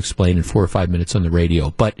I tried to explain in 4 or 5 minutes on the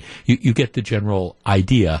radio. But you get the general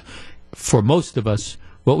idea. For most of us,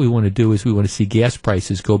 what we want to do is we want to see gas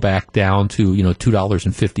prices go back down to,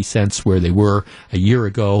 $2.50 where they were a year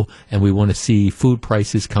ago, and we want to see food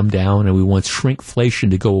prices come down, and we want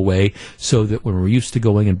shrinkflation to go away so that when we're used to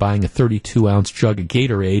going and buying a 32-ounce jug of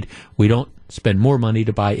Gatorade, we don't spend more money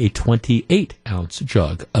to buy a 28-ounce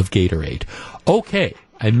jug of Gatorade. Okay,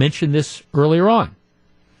 I mentioned this earlier on.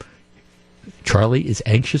 Charlie is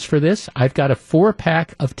anxious for this. I've got a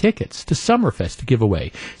 4-pack of tickets to Summerfest to give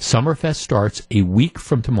away. Summerfest starts a week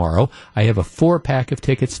from tomorrow. I have a 4-pack of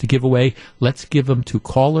tickets to give away. Let's give them to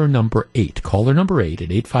caller number 8. Caller number 8 at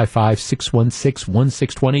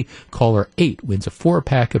 855-616-1620. Caller 8 wins a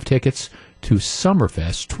 4-pack of tickets to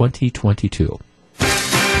Summerfest 2022.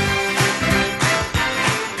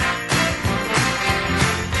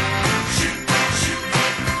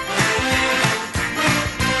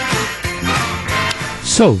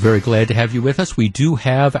 So, very glad to have you with us. We do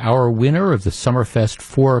have our winner of the Summerfest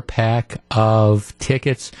 4-pack of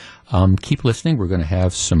tickets. Keep listening. We're going to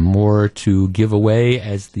have some more to give away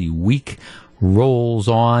as the week rolls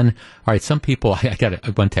on. All right, some people, I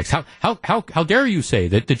got one text. How dare you say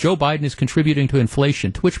that Joe Biden is contributing to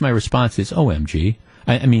inflation? To which my response is, OMG.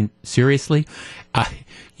 I mean, seriously?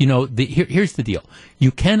 Here's the deal.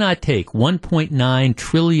 You cannot take $1.9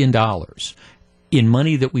 trillion in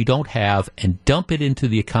money that we don't have and dump it into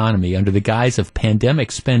the economy under the guise of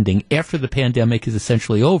pandemic spending after the pandemic is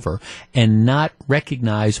essentially over and not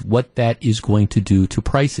recognize what that is going to do to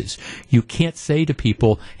prices. You can't say to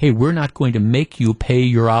people, hey, we're not going to make you pay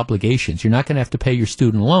your obligations. You're not going to have to pay your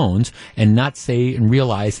student loans, and not say and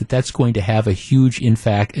realize that that's going to have a huge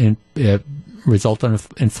result on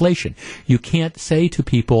inflation. You can't say to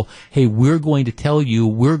people, hey, we're going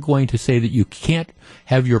to say that you can't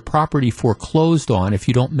have your property foreclosed on if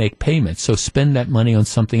you don't make payments, so spend that money on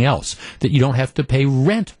something else, that you don't have to pay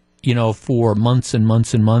rent for months and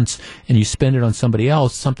months and months, and you spend it on something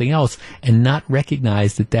else, and not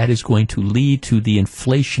recognize that that is going to lead to the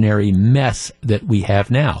inflationary mess that we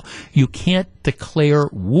have now. You can't declare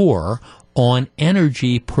war on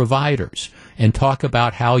energy providers and talk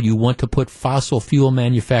about how you want to put fossil fuel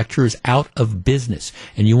manufacturers out of business,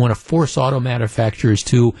 and you want to force auto manufacturers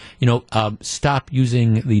to, stop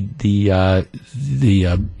using the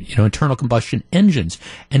internal combustion engines,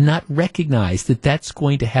 and not recognize that that's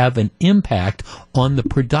going to have an impact on the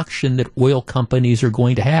production that oil companies are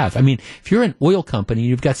going to have. I mean, if you're an oil company,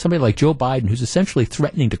 you've got somebody like Joe Biden who's essentially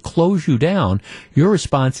threatening to close you down. Your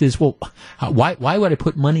response is, well, why would I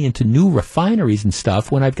put money into new refineries and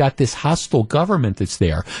stuff when I've got this hostile government that's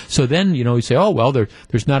there? So then, you say, oh, well,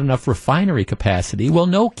 there's not enough refinery capacity. Well,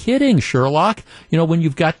 no kidding, Sherlock. When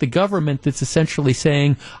you've got the government that's essentially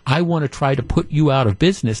saying, I want to try to put you out of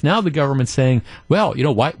business. Now the government's saying, well,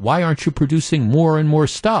 why aren't you producing more and more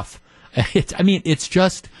stuff? It's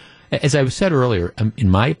just, as I said earlier, in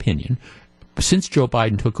my opinion, since Joe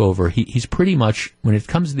Biden took over, he's pretty much, when it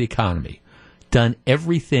comes to the economy, done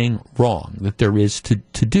everything wrong that there is to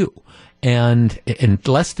do. And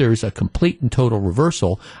unless there's a complete and total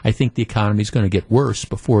reversal, I think the economy is going to get worse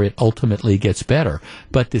before it ultimately gets better.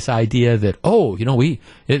 But this idea that,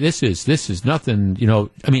 this is nothing,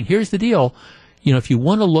 here's the deal. If you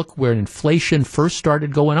want to look where inflation first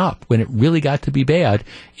started going up, when it really got to be bad,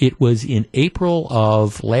 it was in April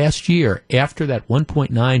of last year, after that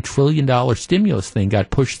 $1.9 trillion stimulus thing got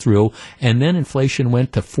pushed through, and then inflation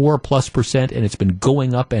went to 4+%, and it's been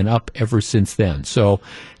going up and up ever since then. So,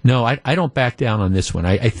 no, I don't back down on this one.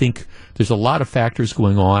 I think there's a lot of factors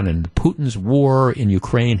going on, and Putin's war in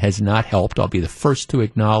Ukraine has not helped. I'll be the first to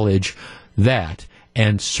acknowledge that.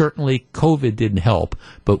 And certainly COVID didn't help,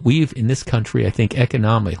 but we've, in this country, I think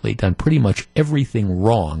economically, done pretty much everything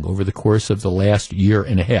wrong over the course of the last year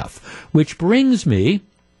and a half. Which brings me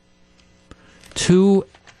to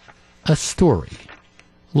a story.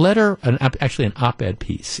 Actually an op-ed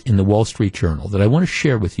piece in the Wall Street Journal that I want to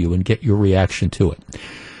share with you and get your reaction to it.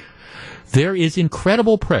 There is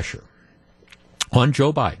incredible pressure on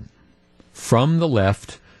Joe Biden from the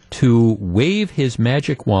left to wave his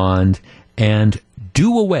magic wand and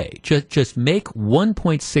do away, just make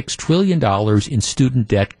 $1.6 trillion in student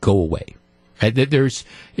debt go away.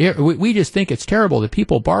 We just think it's terrible that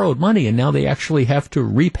people borrowed money and now they actually have to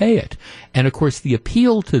repay it. And of course, the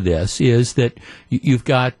appeal to this is that you've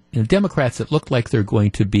got Democrats that look like they're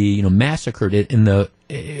going to be massacred in the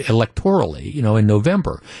electorally, in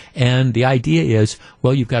November. And the idea is,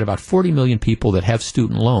 well, you've got about 40 million people that have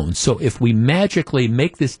student loans. So if we magically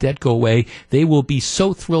make this debt go away, they will be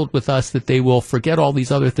so thrilled with us that they will forget all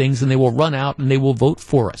these other things and they will run out and they will vote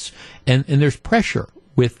for us. And there's pressure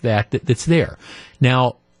with that's there.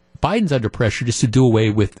 Now, Biden's under pressure just to do away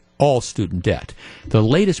with all student debt. The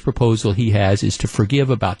latest proposal he has is to forgive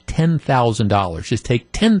about $10,000. Just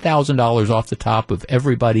take $10,000 off the top of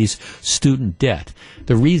everybody's student debt.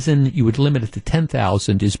 The reason you would limit it to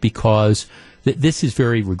 $10,000 is because this is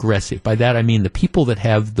very regressive. By that I mean the people that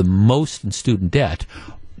have the most in student debt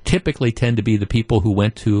typically tend to be the people who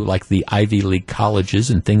went to like the Ivy League colleges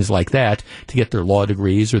and things like that to get their law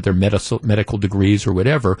degrees or their medical degrees or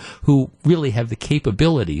whatever, who really have the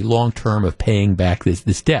capability long term of paying back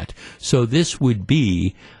this debt. So this would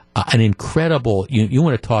be an incredible, you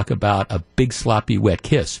want to talk about a big sloppy wet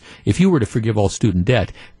kiss. If you were to forgive all student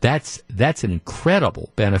debt, that's an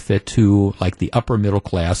incredible benefit to like the upper middle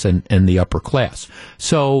class and the upper class.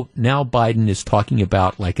 So now Biden is talking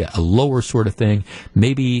about like a lower sort of thing.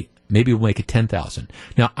 Maybe we'll make it 10,000.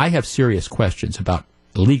 Now I have serious questions about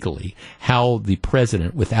legally how the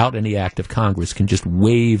president, without any act of Congress, can just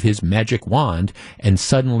wave his magic wand and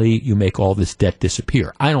suddenly you make all this debt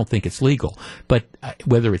disappear. I don't think it's legal. But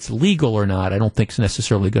whether it's legal or not, I don't think it's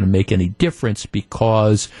necessarily going to make any difference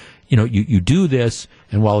because, you do this,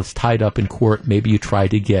 and while it's tied up in court, maybe you try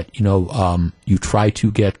to get,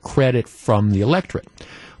 get credit from the electorate.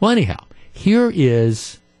 Well, anyhow, here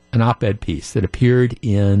is an op-ed piece that appeared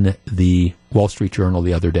in the Wall Street Journal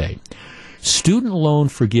the other day. Student loan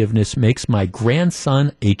forgiveness makes my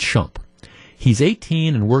grandson a chump. He's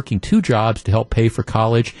 18 and working 2 jobs to help pay for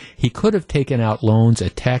college. He could have taken out loans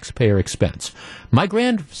at taxpayer expense. My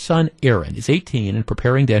grandson Aaron is 18 and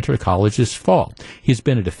preparing to enter college this fall. He's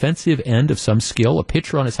been a defensive end of some skill, a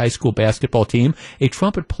pitcher on his high school basketball team, a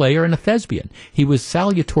trumpet player, and a thespian. He was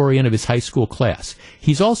salutatorian of his high school class.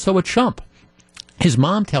 He's also a chump. His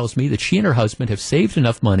mom tells me that she and her husband have saved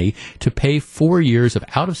enough money to pay 4 years of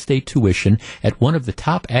out-of-state tuition at one of the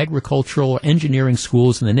top agricultural engineering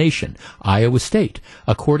schools in the nation, Iowa State.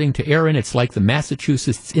 According to Aaron, it's like the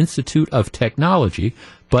Massachusetts Institute of Technology,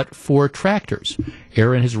 but for tractors.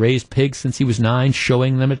 Aaron has raised pigs since he was 9,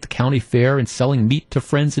 showing them at the county fair and selling meat to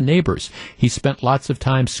friends and neighbors. He spent lots of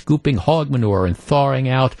time scooping hog manure and thawing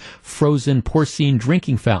out frozen porcine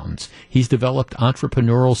drinking fountains. He's developed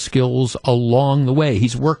entrepreneurial skills along the way.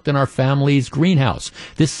 He's worked in our family's greenhouse.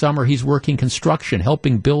 This summer he's working construction,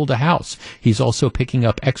 helping build a house. He's also picking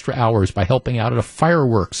up extra hours by helping out at a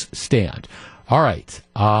fireworks stand. All right.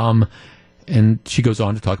 And she goes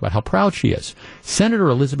on to talk about how proud she is. Senator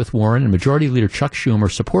Elizabeth Warren and Majority Leader Chuck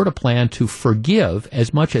Schumer support a plan to forgive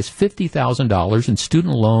as much as $50,000 in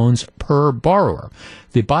student loans per borrower.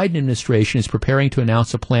 The Biden administration is preparing to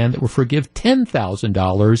announce a plan that will forgive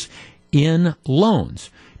 $10,000 in loans.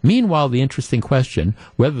 Meanwhile, the interesting question,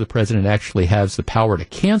 whether the president actually has the power to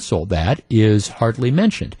cancel that, is hardly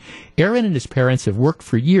mentioned. Aaron and his parents have worked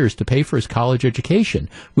for years to pay for his college education,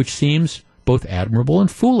 which seems both admirable and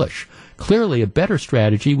foolish. Clearly, a better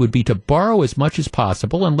strategy would be to borrow as much as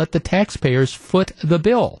possible and let the taxpayers foot the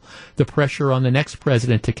bill. The pressure on the next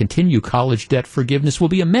president to continue college debt forgiveness will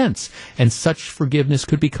be immense, and such forgiveness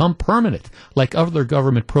could become permanent, like other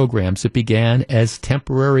government programs that began as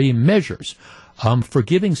temporary measures.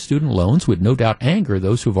 Forgiving student loans would no doubt anger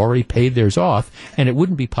those who've already paid theirs off, and it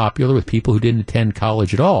wouldn't be popular with people who didn't attend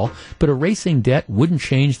college at all, but erasing debt wouldn't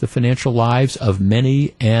change the financial lives of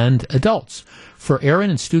many and adults. For Aaron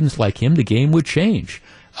and students like him, the game would change.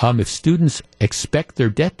 If students expect their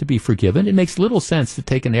debt to be forgiven, it makes little sense to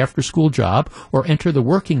take an after-school job or enter the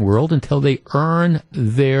working world until they earn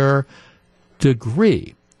their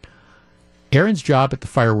degree. Aaron's job at the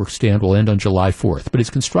fireworks stand will end on July 4th, but his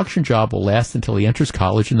construction job will last until he enters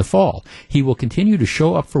college in the fall. He will continue to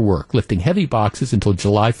show up for work, lifting heavy boxes until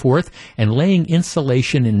July 4th and laying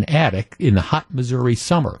insulation in an attic in the hot Missouri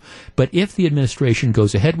summer. But if the administration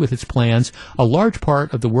goes ahead with its plans, a large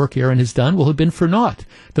part of the work Aaron has done will have been for naught.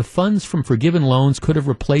 The funds from forgiven loans could have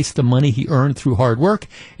replaced the money he earned through hard work.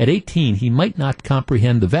 At 18, he might not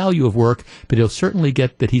comprehend the value of work, but he'll certainly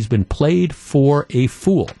get that he's been played for a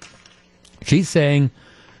fool. She's saying,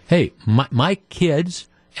 hey, my kids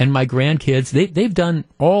and my grandkids, they've done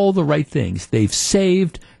all the right things. They've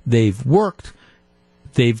saved, they've worked,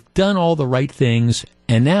 they've done all the right things,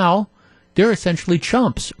 and now they're essentially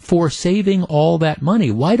chumps for saving all that money.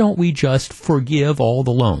 Why don't we just forgive all the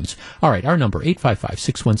loans? All right, our number,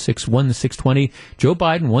 855-616-1620. Joe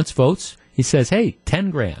Biden wants votes. He says, hey, 10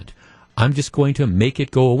 grand. I'm just going to make it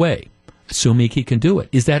go away. Assuming he can do it.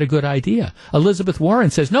 Is that a good idea? Elizabeth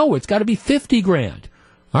Warren says, no, it's got to be 50 grand.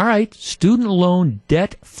 All right, student loan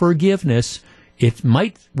debt forgiveness, it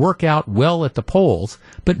might work out well at the polls,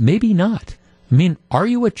 but maybe not. I mean, are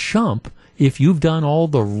you a chump if you've done all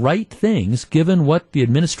the right things given what the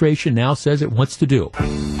administration now says it wants to do?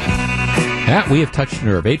 We have touched a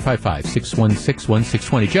nerve.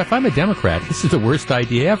 855-616-1620. Jeff, I'm a Democrat. This is the worst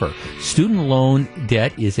idea ever. Student loan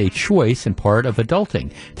debt is a choice and part of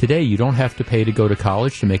adulting. Today, you don't have to pay to go to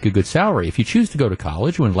college to make a good salary. If you choose to go to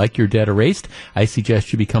college and would like your debt erased, I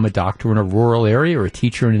suggest you become a doctor in a rural area or a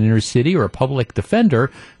teacher in an inner city or a public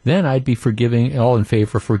defender. Then I'd be all in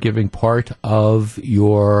favor of forgiving part of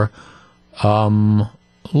your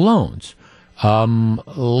loans.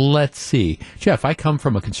 Let's see. Jeff, I come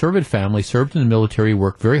from a conservative family, served in the military,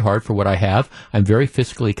 worked very hard for what I have. I'm very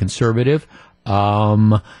fiscally conservative.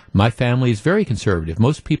 My family is very conservative.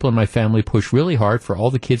 Most people in my family push really hard for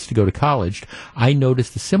all the kids to go to college. I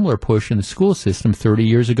noticed a similar push in the school system 30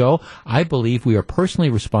 years ago. I believe we are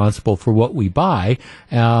personally responsible for what we buy,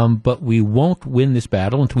 but we won't win this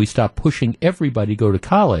battle until we stop pushing everybody to go to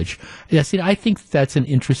college. Yes, I think that's an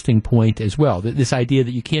interesting point as well, this idea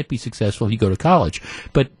that you can't be successful if you go to college.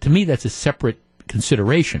 But to me, that's a separate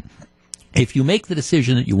consideration. If you make the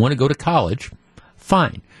decision that you want to go to college,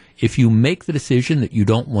 fine. If you make the decision that you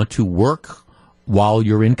don't want to work while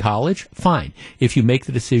you're in college, fine. If you make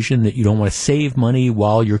the decision that you don't want to save money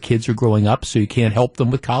while your kids are growing up so you can't help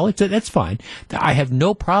them with college, that's fine. I have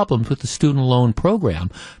no problems with the student loan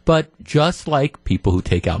program. But just like people who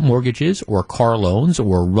take out mortgages or car loans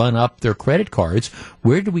or run up their credit cards,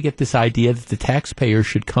 where do we get this idea that the taxpayer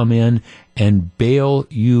should come in and bail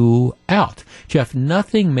you out? Jeff,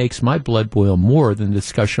 nothing makes my blood boil more than the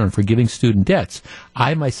discussion on forgiving student debts.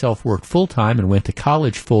 I myself worked full-time and went to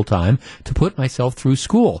college full-time to put myself through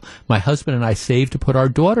school. My husband and I saved to put our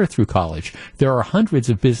daughter through college. There are hundreds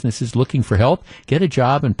of businesses looking for help. Get a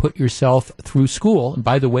job and put yourself through school. And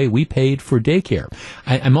by the way, we paid for daycare.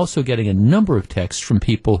 I'm also getting a number of texts from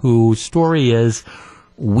people whose story is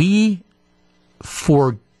we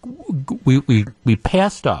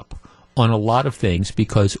passed up on a lot of things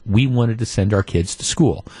because we wanted to send our kids to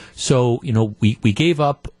school. So, we gave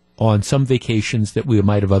up on some vacations that we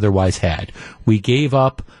might have otherwise had. We gave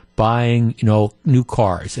up buying, new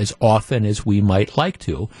cars as often as we might like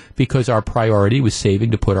to because our priority was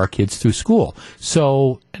saving to put our kids through school.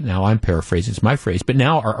 So now I'm paraphrasing, it's my phrase, but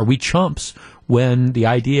now are we chumps when the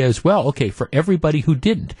idea is, well, okay, for everybody who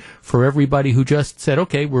didn't, for everybody who just said,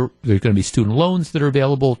 okay, there's going to be student loans that are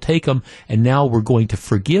available, take them, and now we're going to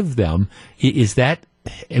forgive them. Is that,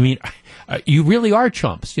 you really are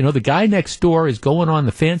chumps. The guy next door is going on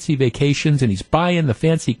the fancy vacations and he's buying the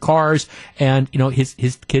fancy cars and,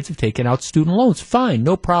 his kids have taken out student loans. Fine,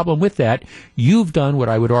 no problem with that. You've done what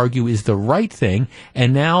I would argue is the right thing,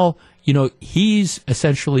 and now, he's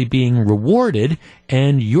essentially being rewarded,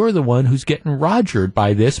 and you're the one who's getting rogered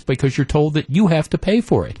by this because you're told that you have to pay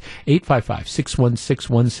for it.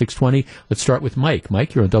 855-616-1620. Let's start with Mike.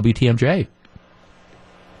 Mike, you're on WTMJ.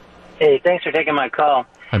 Hey, thanks for taking my call.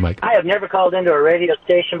 Hi, Mike. I have never called into a radio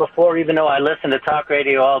station before, even though I listen to talk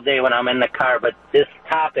radio all day when I'm in the car, but this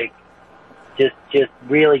topic just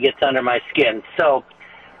really gets under my skin. So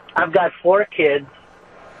I've got 4 kids.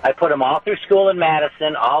 I put them all through school in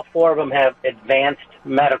Madison. All 4 of them have advanced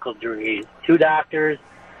medical degrees, 2 doctors,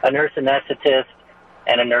 a nurse anesthetist,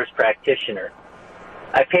 and a nurse practitioner.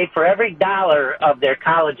 I paid for every dollar of their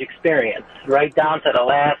college experience, right down to the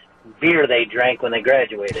last beer they drank when they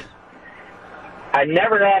graduated. I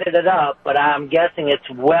never added it up, but I'm guessing it's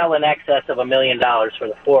well in excess of $1 million for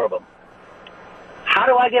the 4 of them. How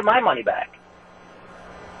do I get my money back?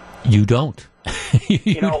 You don't.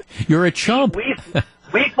 You're a chump.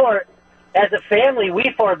 We as a family, we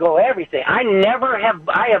forego everything. I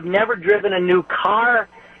have never driven a new car.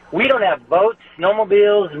 We don't have boats,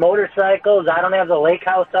 snowmobiles, motorcycles. I don't have the lake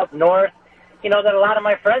house up north, that a lot of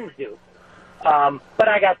my friends do. But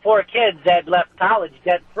I got 4 kids that left college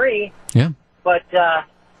debt-free. Yeah. But,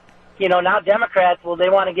 now Democrats, they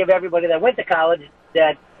want to give everybody that went to college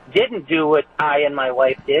that didn't do what I and my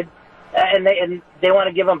wife did, and they want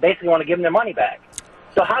to give them their money back.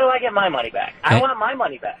 So how do I get my money back? I want my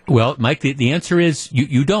money back. Well, Mike, the answer is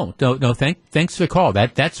you don't. No. Thanks for the call.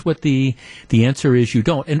 That's what the answer is. You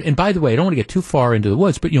don't. And by the way, I don't want to get too far into the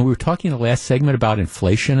woods, but we were talking in the last segment about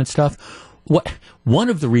inflation and stuff. One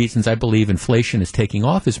of the reasons I believe inflation is taking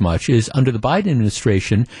off as much is under the Biden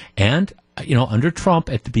administration and under Trump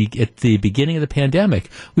at the beginning of the pandemic,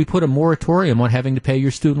 we put a moratorium on having to pay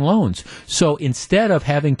your student loans. So instead of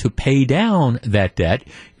having to pay down that debt,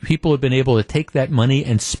 people have been able to take that money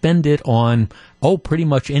and spend it on pretty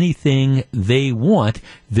much anything they want,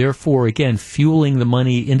 therefore, again, fueling the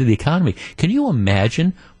money into the economy. Can you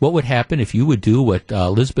imagine what would happen if you would do what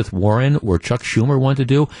Elizabeth Warren or Chuck Schumer wanted to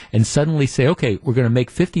do and suddenly say, okay, we're going to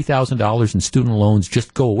make $50,000 in student loans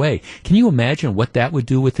just go away? Can you imagine what that would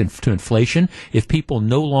do to inflation if people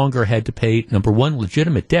no longer had to pay, number one,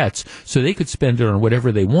 legitimate debts, so they could spend it on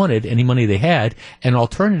whatever they wanted, any money they had, and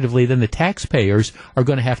alternatively, then the taxpayers are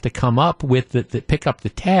going to have to come up with pick up the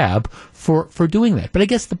tab for doing that. But I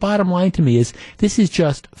guess the bottom line to me is this is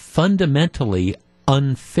just fundamentally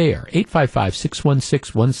unfair.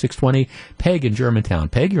 855-616-1620. Peg in Germantown.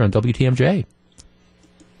 Peg, you're on WTMJ.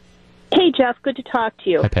 Hey, Jeff. Good to talk to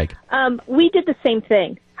you. Hi, Peg. We did the same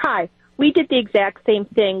thing. Hi. We did the exact same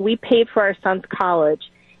thing. We paid for our son's college,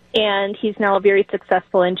 and he's now a very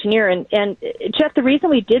successful engineer. And Jeff, the reason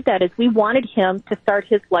we did that is we wanted him to start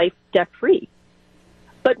his life debt-free.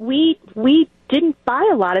 But we didn't buy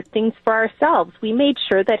a lot of things for ourselves. We made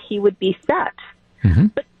sure that he would be set. Mm-hmm.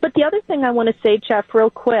 But the other thing I want to say, Jeff,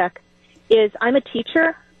 real quick, is I'm a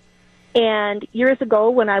teacher, and years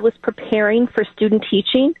ago when I was preparing for student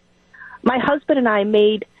teaching, my husband and I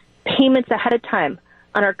made payments ahead of time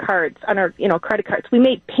on our cards, on our credit cards. We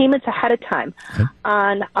made payments ahead of time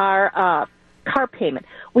on our car payment.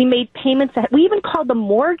 We made payments. We even called the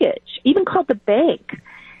mortgage, even called the bank,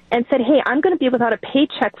 and said, hey, I'm going to be without a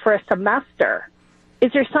paycheck for a semester.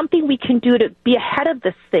 Is there something we can do to be ahead of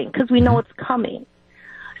this thing? Because we know it's coming.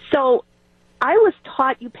 So I was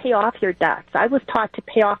taught you pay off your debts. I was taught to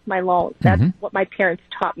pay off my loans. That's what my parents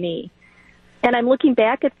taught me. And I'm looking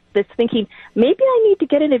back at this thinking, maybe I need to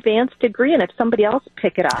get an advanced degree and if somebody else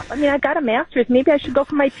pick it up. I mean, I got a master's. Maybe I should go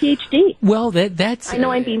for my PhD. Well, that's... I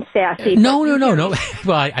know I'm being sassy. No.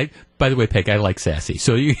 Well, by the way, Peg, I like sassy.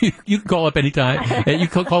 So you can call up anytime. You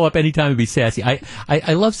can call up anytime and be sassy.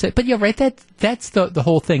 I love sassy. But yeah, right, that's the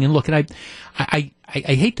whole thing. And look, and I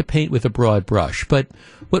hate to paint with a broad brush, but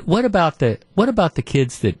what about the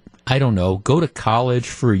kids that, I don't know, go to college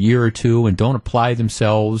for a year or two and don't apply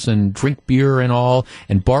themselves and drink beer and all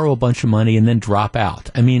and borrow a bunch of money and then drop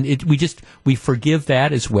out? I mean, we forgive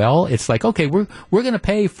that as well. It's like, okay, we're going to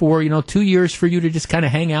pay for, 2 years for you to just kind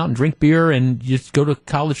of hang out and drink beer and just go to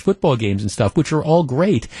college football games and stuff, which are all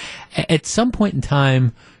great. At some point in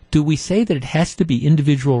time, do we say that it has to be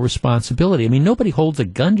individual responsibility? I mean, nobody holds a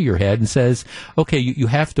gun to your head and says, okay, you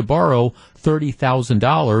have to borrow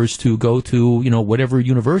 $30,000 to go to, whatever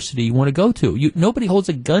university you want to go to. Nobody holds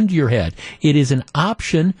a gun to your head. It is an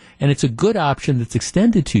option, and it's a good option that's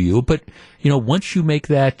extended to you. But, once you make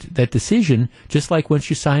that decision, just like once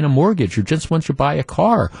you sign a mortgage or just once you buy a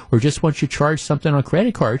car or just once you charge something on a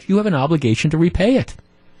credit card, you have an obligation to repay it.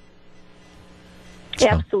 So.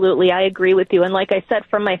 Absolutely. I agree with you. And like I said,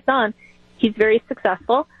 for my son, he's very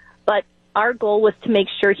successful, but our goal was to make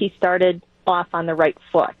sure he started off on the right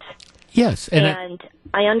foot. Yes. And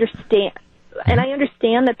I understand. And I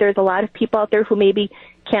understand that there's a lot of people out there who maybe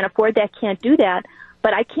can't afford that, can't do that.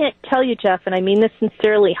 But I can't tell you, Jeff, and I mean this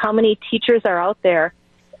sincerely, how many teachers are out there,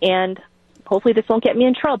 and hopefully this won't get me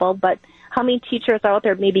in trouble, but how many teachers are out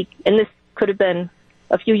there maybe, and this could have been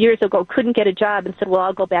a few years ago, couldn't get a job and said, well,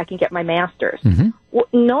 I'll go back and get my master's. Well,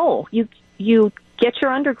 no, you get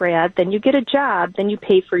your undergrad, then you get a job, then you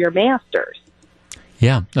pay for your master's.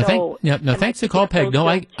 Yeah. Thanks to call, Peg. No,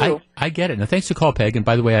 I get it. No, thanks to call, Peg. And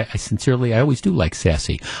by the way, I sincerely, I always do like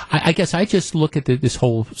sassy. I guess I just look at this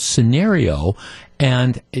whole scenario,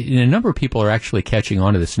 and a number of people are actually catching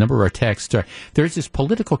on to this. A number of our texts there's this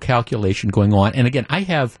political calculation going on. And again, I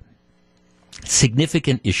have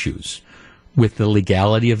significant issues with the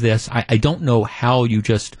legality of this. I don't know how you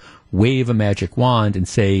just wave a magic wand and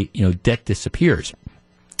say, debt disappears.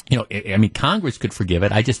 I mean, Congress could forgive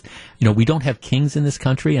it. I just, we don't have kings in this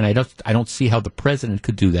country, and I don't see how the president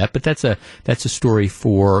could do that. But that's a story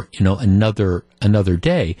for another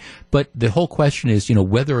day. But the whole question is,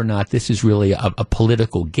 whether or not this is really a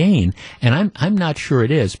political gain, and I'm not sure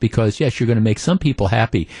it is, because yes, you're going to make some people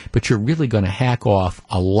happy, but you're really going to hack off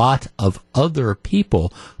a lot of other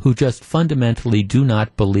people who just fundamentally do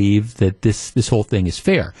not believe that this whole thing is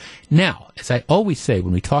fair. Now, as I always say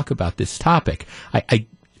when we talk about this topic, I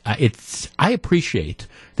appreciate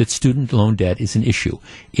that student loan debt is an issue.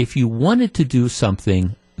 If you wanted to do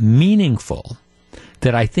something meaningful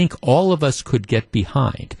that I think all of us could get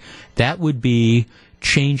behind, that would be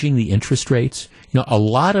changing the interest rates. A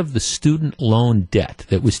lot of the student loan debt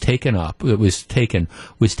that was taken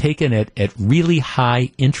was taken at really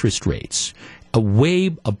high interest rates,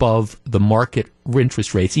 way above the market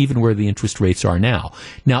interest rates, even where the interest rates are now.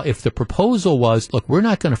 Now, if the proposal was, look, we're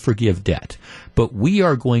not going to forgive debt, but we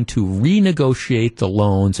are going to renegotiate the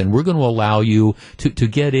loans, and we're going to allow you to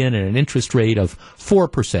get in at an interest rate of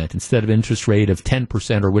 4% instead of interest rate of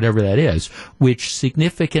 10% or whatever that is, which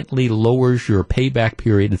significantly lowers your payback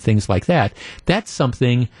period and things like that, that's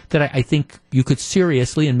something that I think you could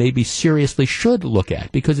seriously and maybe seriously should look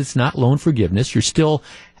at, because it's not loan forgiveness. You're still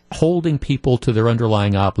holding people to their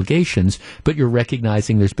underlying obligations, but you're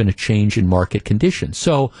recognizing there's been a change in market conditions.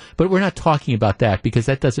 So, but we're not talking about that, because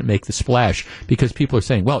that doesn't make the splash, because people are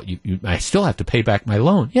saying, well, I still have to pay back my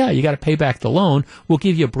loan. Yeah, you got to pay back the loan. We'll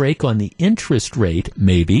give you a break on the interest rate,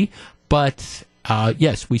 maybe, but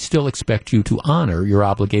yes, we still expect you to honor your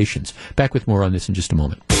obligations. Back with more on this in just a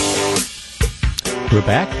moment. We're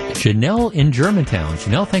back. Janelle in Germantown.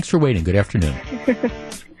 Janelle, thanks for waiting. Good afternoon.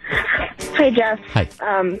 Hi, Jeff. Hi.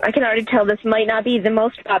 I can already tell this might not be the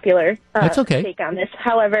most popular That's okay. take on this.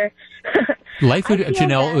 However, life would,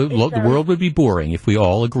 Janelle, the world would be boring if we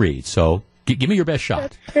all agreed. So give me your best shot.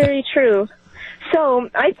 That's very true. So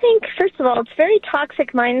I think, first of all, it's very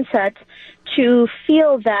toxic mindset to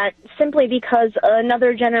feel that simply because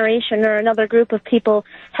another generation or another group of people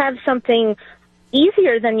have something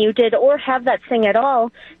easier than you did, or have that thing at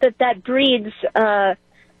all, that breeds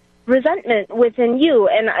resentment within you.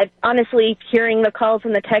 And honestly, hearing the calls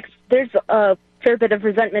and the texts, there's a fair bit of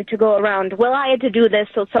resentment to go around. Well, I had to do this,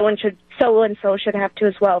 so and so should have to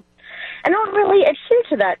as well. And I don't really adhere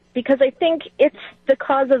to that, because I think it's the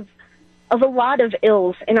cause of a lot of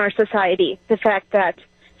ills in our society. The fact that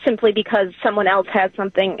simply because someone else has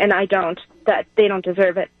something and I don't, that they don't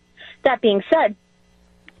deserve it. That being said,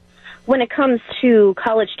 when it comes to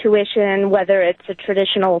college tuition, whether it's a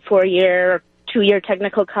traditional 4-year or 2-year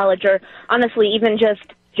technical college, or honestly even just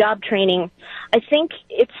job training, I think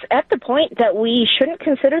it's at the point that we shouldn't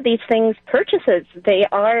consider these things purchases. They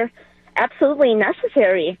are absolutely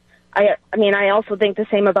necessary. I mean, I also think the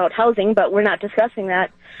same about housing, but we're not discussing that.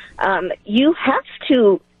 You have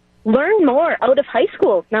to learn more out of high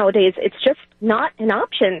school nowadays. It's just not an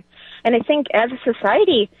option. And I think as a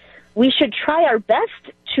society, we should try our best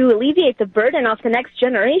to alleviate the burden off the next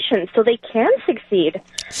generation so they can succeed.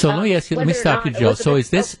 So let me ask you, let me stop you, Jill. So is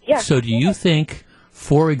this, so do you think,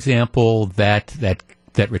 for example, that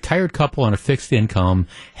retired couple on a fixed income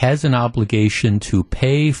has an obligation to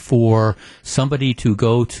pay for somebody to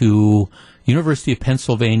go to University of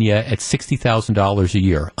Pennsylvania at $60,000 a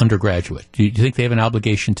year, undergraduate? Do you think they have an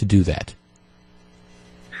obligation to do that?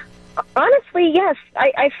 Honestly, yes.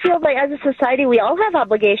 I feel like as a society, we all have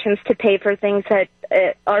obligations to pay for things that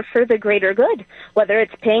are for the greater good, whether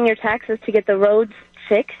it's paying your taxes to get the roads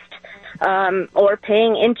fixed, or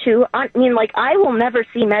paying into, I mean, like, I will never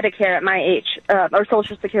see Medicare at my age, or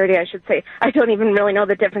Social Security, I should say. I don't even really know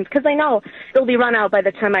the difference, because I know it'll be run out by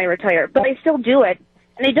the time I retire. But I still do it,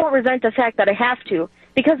 and I don't resent the fact that I have to,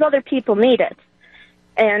 because other people need it.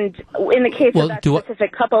 And in the case of that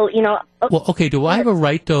specific couple, Well, okay, do I have a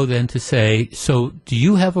right, though, then, to say, so do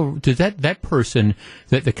you have does that person,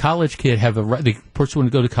 that the college kid have a right, the person who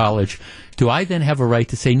want to go to college, do I then have a right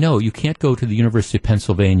to say, no, you can't go to the University of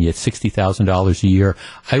Pennsylvania at $60,000 a year.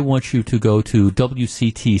 I want you to go to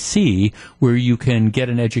WCTC, where you can get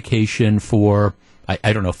an education for,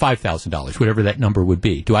 I don't know, $5,000, whatever that number would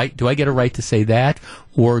be. Do I get a right to say that,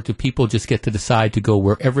 or do people just get to decide to go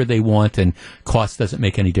wherever they want and cost doesn't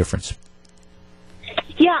make any difference?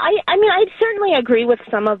 Yeah, I mean, I certainly agree with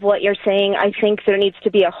some of what you're saying. I think there needs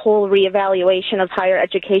to be a whole reevaluation of higher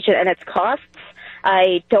education and its costs.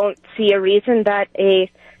 I don't see a reason that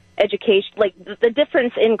education, like the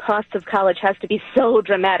difference in cost of college has to be so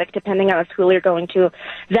dramatic depending on the school you're going to.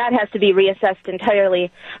 That has to be reassessed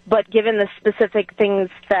entirely. But given the specific things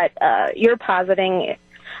that you're positing,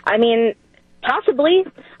 I mean, Possibly.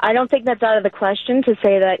 I don't think that's out of the question to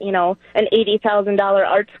say that, an $80,000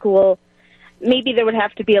 art school, maybe there would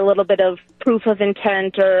have to be a little bit of proof of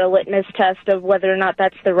intent or a litmus test of whether or not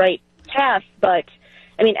that's the right path. But,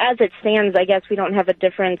 as it stands, I guess we don't have a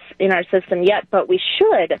difference in our system yet, but we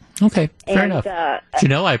should. Okay, fair enough.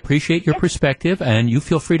 Janelle, I appreciate your perspective, and you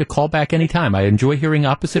feel free to call back anytime. I enjoy hearing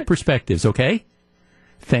opposite perspectives, okay?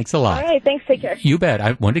 Thanks a lot. All right, thanks. Take care. You bet.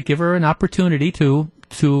 I wanted to give her an opportunity to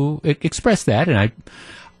express that, and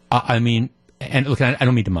and look, I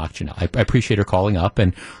don't mean to mock Janelle. I appreciate her calling up,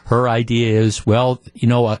 and her idea is, well,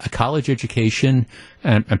 a college education,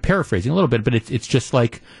 and I'm paraphrasing a little bit, but it's just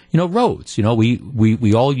like, roads.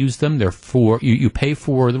 We all use them. They're you pay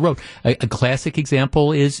for the road. A classic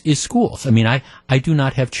example is schools. I do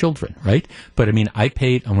not have children, right? But I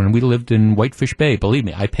paid, when we lived in Whitefish Bay, believe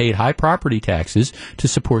me, I paid high property taxes to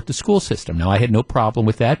support the school system. Now, I had no problem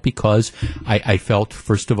with that because I felt,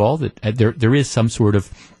 first of all, that there is some sort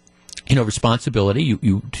of responsibility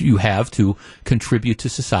you have to contribute to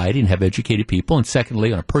society and have educated people. And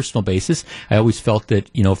secondly, on a personal basis, I always felt that,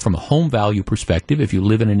 from a home value perspective, if you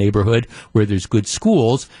live in a neighborhood where there's good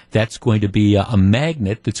schools, that's going to be a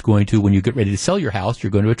magnet that's going to, when you get ready to sell your house,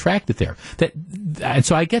 you're going to attract it there. And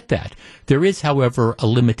so I get that. There is, however, a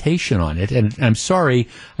limitation on it. And I'm sorry,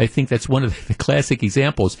 I think that's one of the classic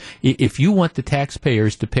examples. If you want the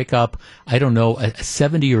taxpayers to pick up, I don't know, a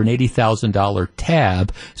 $70,000 or an $80,000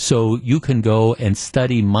 tab, so you can go and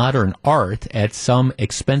study modern art at some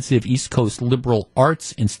expensive East Coast liberal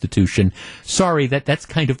arts institution. Sorry, that's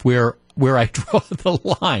kind of where I draw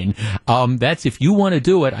the line. That's, if you want to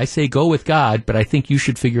do it, I say go with God, but I think you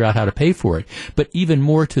should figure out how to pay for it. But even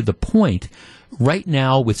more to the point, right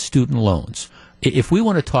now with student loans, if we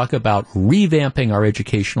want to talk about revamping our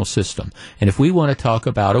educational system, and if we want to talk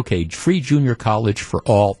about, free junior college for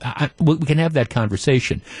all, we can have that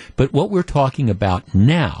conversation. But what we're talking about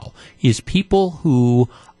now is people who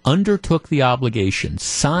undertook the obligation,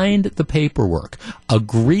 signed the paperwork,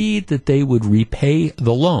 agreed that they would repay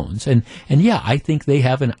the loans. And yeah, I think they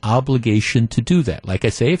have an obligation to do that. Like I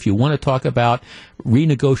say, if you want to talk about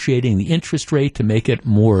renegotiating the interest rate to make it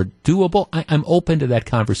more doable, I'm open to that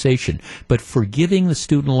conversation. But forgiving the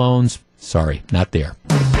student loans, sorry, not there.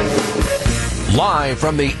 Live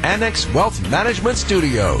from the Annex Wealth Management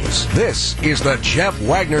Studios, this is the Jeff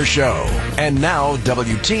Wagner Show. And now,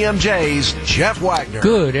 WTMJ's Jeff Wagner.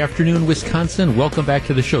 Good afternoon, Wisconsin. Welcome back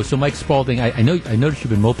to the show. So, Mike Spalding, I noticed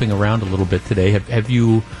you've been moping around a little bit today. Have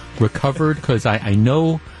you recovered? Because I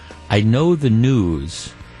know the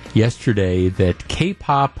news yesterday that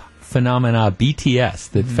K-pop phenomena,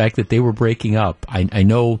 BTS, the fact that they were breaking up, I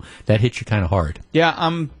know that hit you kind of hard. Yeah,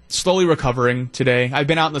 I'm slowly recovering today. I've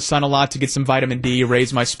been out in the sun a lot to get some vitamin D,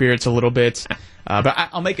 raise my spirits a little bit, but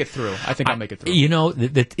I'll make it through. I think I'll make it through.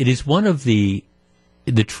 That it is one of the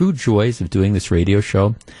true joys of doing this radio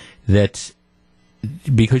show, that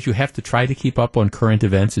because you have to try to keep up on current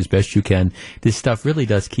events as best you can, this stuff really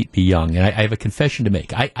does keep me young. And I have a confession to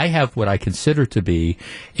make. I have what I consider to be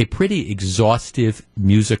a pretty exhaustive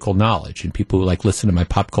musical knowledge. And people who listen to my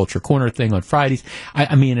Pop Culture Corner thing on Fridays,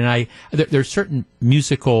 there are certain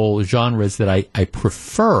musical genres that I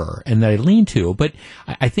prefer and that I lean to, but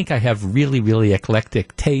I think I have really, really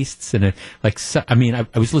eclectic tastes. And I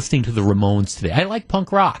was listening to the Ramones today. I like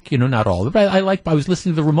punk rock, not all of it, but I was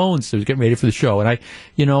listening to the Ramones. I was getting ready for the show, and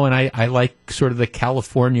I like sort of the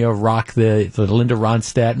California rock, the Linda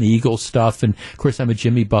Ronstadt and the Eagles stuff, and of course I'm a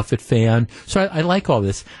Jimmy Buffett fan, so I like all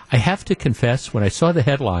this. I have to confess, when I saw the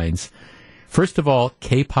headlines, first of all,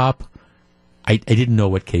 K-pop, I didn't know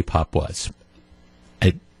what K-pop was.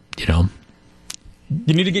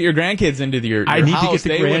 You need to get your grandkids into your I need house. To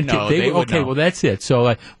get the grandkids. Okay, well, that's it.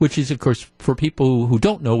 So, which is, of course, for people who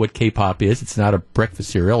don't know what K-pop is, it's not a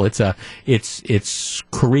breakfast cereal. It's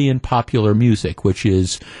Korean popular music, which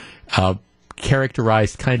is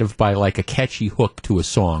characterized kind of by a catchy hook to a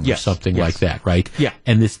song or something like that, right? Yeah.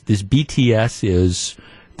 And this BTS is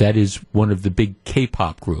one of the big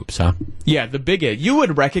K-pop groups, huh? Yeah, the big it. You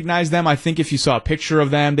would recognize them, I think, if you saw a picture of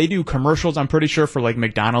them. They do commercials, I'm pretty sure, for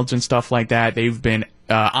McDonald's and stuff like that. They've been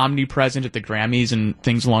omnipresent at the Grammys and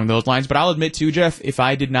things along those lines. But I'll admit, too, Jeff, if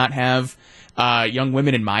I did not have young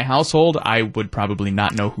women in my household, I would probably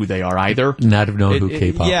not know who they are either. Not have known who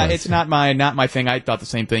K-pop was. Yeah, it's not my thing. I thought the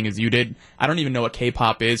same thing as you did. I don't even know what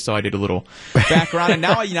K-pop is, so I did a little background. And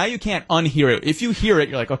now you can't unhear it. If you hear it,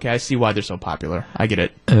 you're like, okay, I see why they're so popular. I get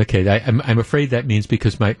it. Okay, I'm afraid that means,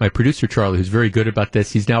 because my producer Charlie, who's very good about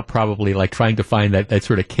this, he's now probably trying to find that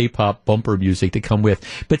sort of K-pop bumper music to come with.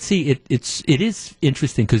 But see, it is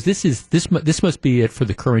interesting, because this must be it for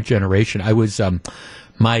the current generation. I was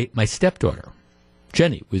my stepdaughter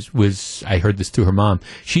Jenny was I heard this through her mom.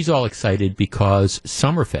 She's all excited because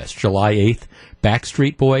Summerfest, July 8th,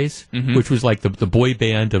 Backstreet Boys, which was like the boy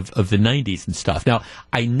band of the 90s and stuff. Now,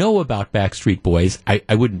 I know about Backstreet Boys.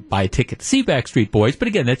 I wouldn't buy a ticket to see Backstreet Boys, but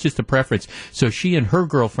again, that's just a preference. So she and her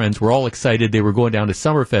girlfriends were all excited. They were going down to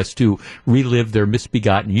Summerfest to relive their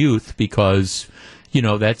misbegotten youth because,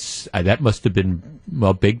 that must have been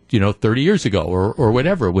big, 30 years ago or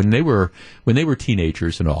whatever when they were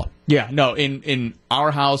teenagers and all. Yeah, no, in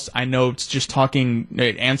our house, I know it's just talking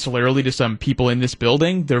ancillarily to some people in this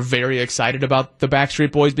building. They're very excited about the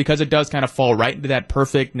Backstreet Boys because it does kind of fall right into that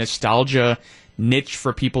perfect nostalgia niche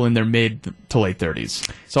for people in their mid to late 30s.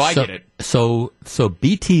 So I get it. So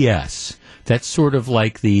BTS, that's sort of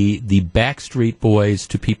like the Backstreet Boys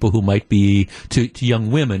to people who might be, to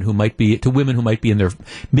young women who might be, to women who might be in their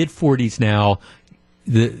mid 40s now.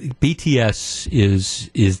 The BTS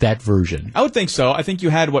is that version. I would think so. I think you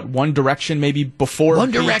had One Direction maybe before One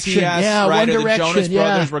Direction, BTS, yeah, right? One Or Direction, the Jonas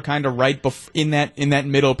Brothers were kind of right in that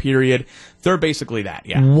middle period. They're basically that,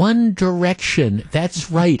 yeah. One Direction, that's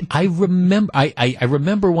right. I remember I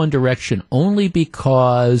remember One Direction only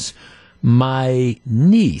because my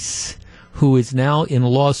niece, who is now in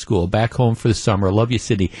law school back home for the summer, I love you,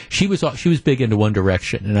 Sydney. She was big into One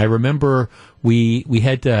Direction, and I remember we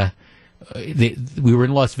had to. We were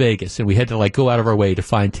in Las Vegas, and we had to go out of our way to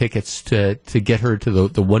find tickets to get her to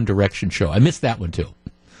the One Direction show. I missed that one too.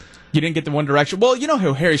 You didn't get the One Direction? Well, you know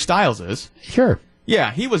who Harry Styles is. Sure.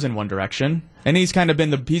 Yeah, he was in One Direction, and he's kind of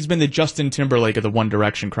been the Justin Timberlake of the One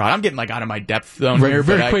Direction crowd. I'm getting out of my depth zone here,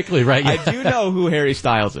 very quickly, right? Yeah. I do know who Harry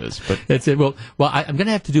Styles is, but that's it. Well, I'm going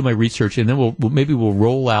to have to do my research, and then we'll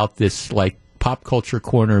roll out this pop culture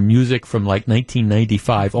corner music from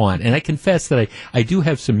 1995 on. And I confess that I do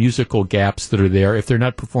have some musical gaps that are there if they're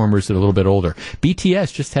not performers that are a little bit older.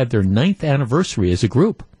 BTS just had their 9th anniversary as a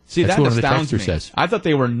group. See, that's that what astounds the me. texter says. I thought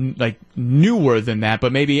they were newer than that,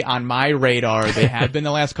 but maybe on my radar they had been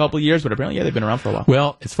the last couple of years, but apparently, they've been around for a while.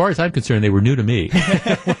 Well, as far as I'm concerned, they were new to me.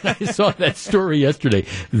 When I saw that story yesterday,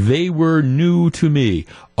 they were new to me.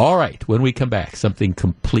 All right, when we come back, something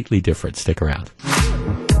completely different. Stick around.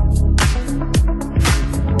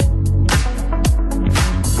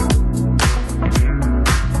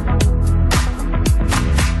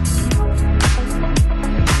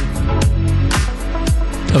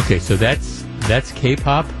 Okay, so that's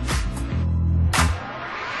K-pop.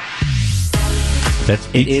 That's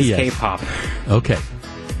BTS. It is K-pop. Okay.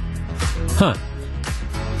 Huh.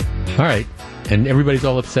 All right. And everybody's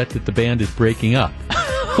all upset that the band is breaking up.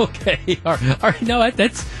 Okay. All right. No,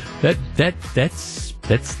 that's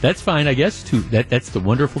fine, I guess. That's the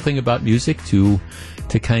wonderful thing about music, to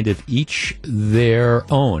kind of each their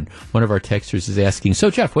own. One of our texters is asking, so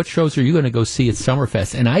Jeff, what shows are you going to go see at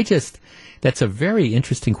Summerfest? And that's a very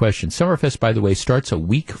interesting question. Summerfest, by the way, starts a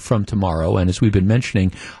week from tomorrow, and as we've been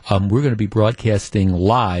mentioning, we're going to be broadcasting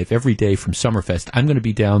live every day from Summerfest. I'm going to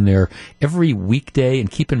be down there every weekday, and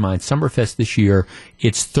keep in mind, Summerfest this year,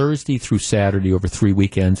 it's Thursday through Saturday over 3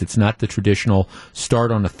 weekends. It's not the traditional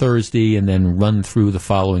start on a Thursday and then run through the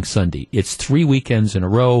following Sunday. It's 3 weekends in a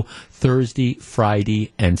row, Thursday,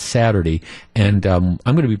 Friday, and Saturday. And I'm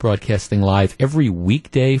going to be broadcasting live every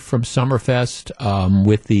weekday from Summerfest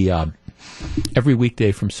with the... every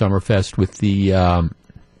weekday from Summerfest with the,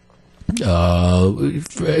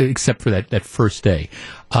 except for that first day.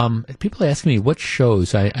 People ask me what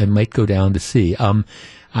shows I might go down to see. I'm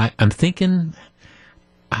thinking,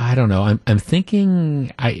 I don't know. I'm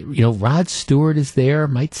thinking, Rod Stewart is there.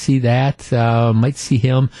 Might see that. Might see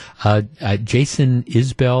him. Jason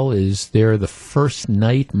Isbell is there the first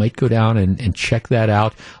night. Might go down and check that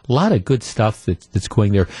out. A lot of good stuff that's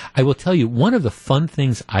going there. I will tell you, one of the fun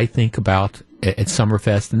things I think about at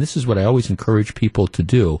Summerfest, and this is what I always encourage people to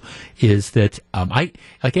do, is that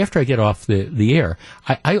after I get off the air,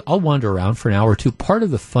 I'll wander around for an hour or two. Part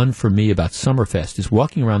of the fun for me about Summerfest is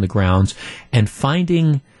walking around the grounds and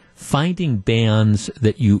finding bands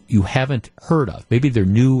that you haven't heard of. Maybe they're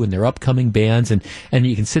new and they're upcoming bands, and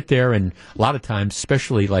you can sit there, and a lot of times,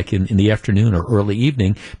 especially in the afternoon or early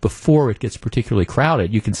evening, before it gets particularly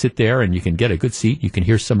crowded, you can sit there and you can get a good seat, you can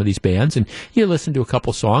hear some of these bands, and you listen to a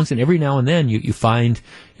couple songs, and every now and then you find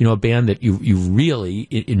a band that you really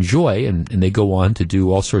enjoy, and they go on to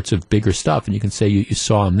do all sorts of bigger stuff, and you can say you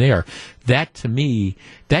saw them there. That to me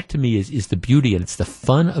is the beauty, and it's the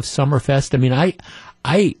fun of Summerfest. I mean,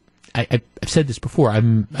 I've said this before.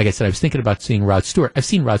 Like I said, I was thinking about seeing Rod Stewart. I've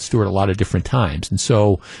seen Rod Stewart a lot of different times, and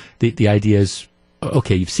so the idea is,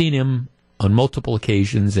 okay, you've seen him. on multiple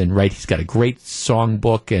occasions, and he's got a great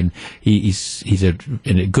songbook, and he's a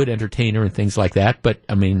good entertainer and things like that. But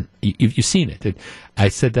I mean, you've seen it. I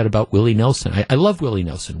said that about Willie Nelson. I love Willie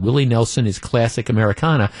Nelson. Willie Nelson is classic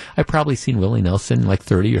Americana. I've probably seen Willie Nelson like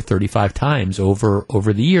 30 or 35 times over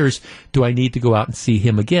the years. Do I need to go out and see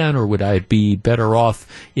him again, or would I be better off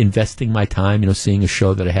investing my time, seeing a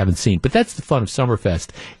show that I haven't seen? But that's the fun of Summerfest.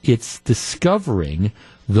 It's discovering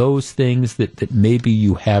those things that maybe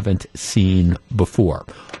you haven't seen before.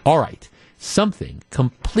 All right, something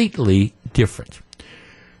completely different.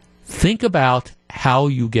 Think about how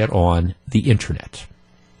you get on the internet.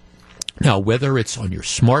 Now, whether it's on your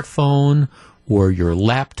smartphone or your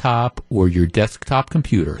laptop or your desktop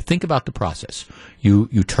computer, think about the process. You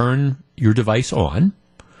turn your device on,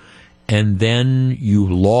 and then you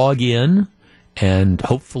log in, and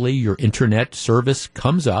hopefully your internet service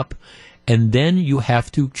comes up, and then you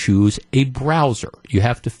have to choose a browser. You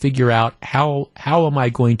have to figure out how am I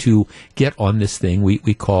going to get on this thing we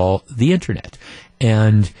call the internet.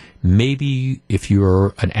 And maybe if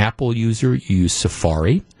you're an Apple user, you use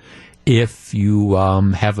Safari. If you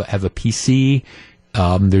have a PC,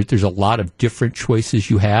 there's a lot of different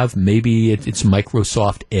choices you have. Maybe it's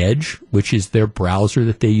Microsoft Edge, which is their browser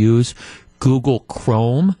that they use. Google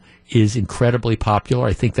Chrome is incredibly popular.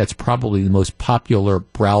 I think that's probably the most popular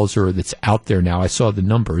browser that's out there now. I saw the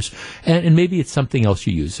numbers. And maybe it's something else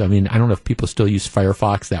you use. I mean, I don't know if people still use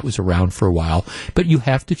Firefox. That was around for a while. But you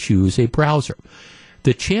have to choose a browser.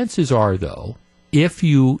 The chances are, though, if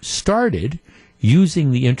you started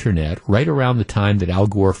using the internet right around the time that Al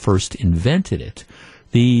Gore first invented it,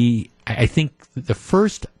 I think the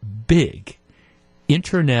first big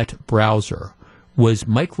internet browser was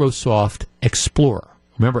Microsoft Explorer.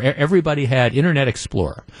 Remember, everybody had Internet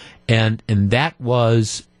Explorer, and that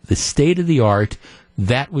was the state of the art.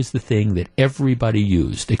 That was the thing that everybody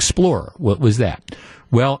used. Explorer, what was that?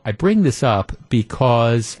 Well, I bring this up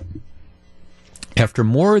because after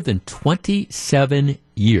more than 27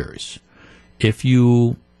 years, if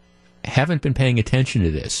you haven't been paying attention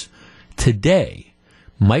to this, today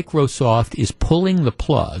Microsoft is pulling the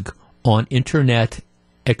plug on Internet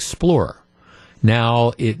Explorer.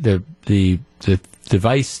 Now, the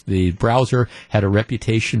device, the browser, had a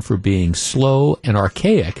reputation for being slow and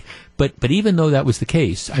archaic, but even though that was the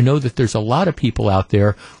case, I know that there's a lot of people out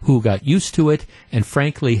there who got used to it and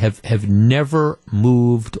frankly have never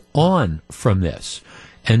moved on from this.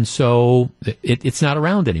 And so it's not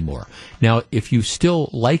around anymore. Now, if you still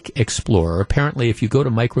like Explorer, apparently if you go to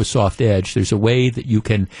Microsoft Edge, there's a way that you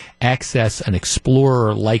can access an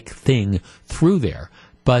Explorer-like thing through there.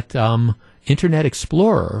 But Internet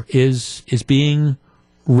Explorer is being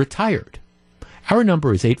retired. Our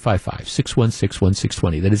number is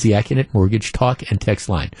 855-616-1620. That is the Acunet Mortgage Talk and Text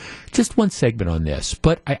line. Just one segment on this,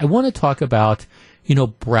 but I want to talk about,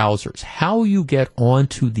 browsers, how you get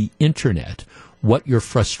onto the internet, what your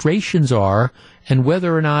frustrations are, and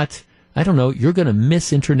whether or not, you're going to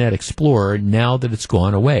miss Internet Explorer now that it's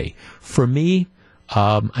gone away. For me,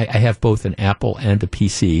 I have both an Apple and a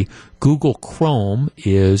PC. Google Chrome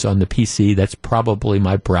is on the PC. That's probably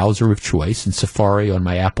my browser of choice, and Safari on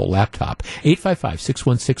my Apple laptop.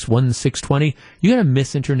 855-616-1620. You're going to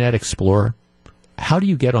miss Internet Explorer. How do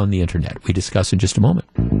you get on the Internet? We discuss in just a moment.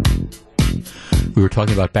 We were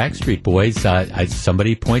talking about Backstreet Boys.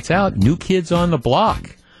 Somebody points out New Kids on the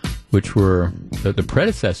Block, which were the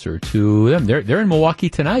predecessor to them. They're in Milwaukee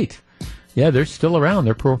tonight. Yeah, they're still around.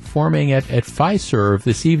 They're performing at Fiserv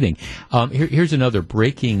this evening. Here's another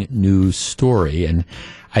breaking news story, and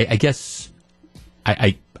I guess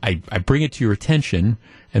I bring it to your attention,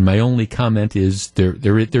 and my only comment is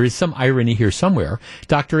there is some irony here somewhere.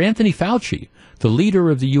 Dr. Anthony Fauci, the leader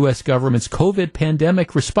of the U.S. government's COVID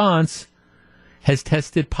pandemic response, has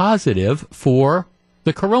tested positive for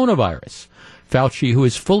the coronavirus. Fauci, who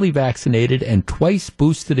is fully vaccinated and twice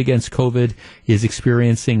boosted against COVID, is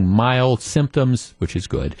experiencing mild symptoms, which is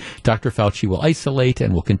good. Dr. Fauci will isolate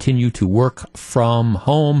and will continue to work from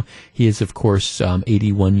home. He is, of course,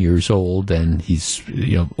 81 years old, and he's,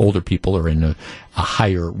 older people are in a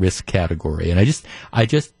higher risk category. And I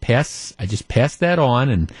just pass that on,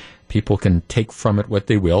 and people can take from it what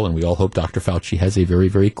they will. And we all hope Dr. Fauci has a very,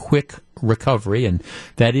 very quick recovery. And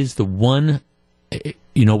that is the one.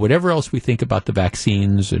 Whatever else we think about the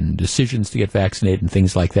vaccines and decisions to get vaccinated and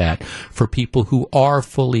things like that, for people who are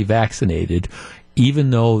fully vaccinated, even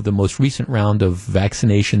though the most recent round of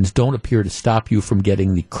vaccinations don't appear to stop you from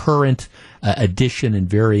getting the current edition and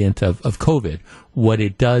variant of COVID, what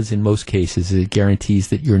it does in most cases is it guarantees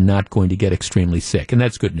that you're not going to get extremely sick. And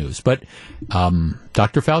that's good news. But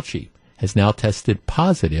Dr. Fauci has now tested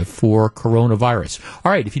positive for coronavirus.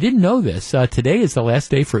 All right, if you didn't know this, today is the last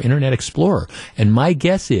day for Internet Explorer. And my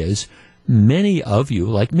guess is many of you,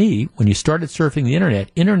 like me, when you started surfing the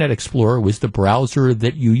Internet, Internet Explorer was the browser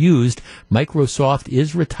that you used. Microsoft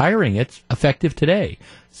is retiring it, effective today.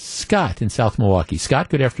 Scott in South Milwaukee. Scott,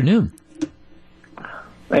 good afternoon.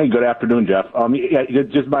 Hey, good afternoon, Jeff.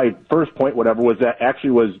 Just my first point, whatever, was that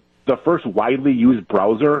actually was the first widely used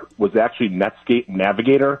browser was actually Netscape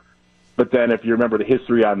Navigator. But then if you remember the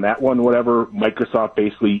history on that one, whatever, Microsoft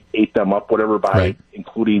basically ate them up, whatever, by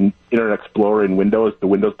including Internet Explorer and Windows, the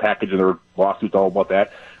Windows package, and their lawsuits all about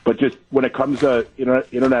that. But just when it comes to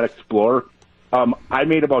Internet Explorer, I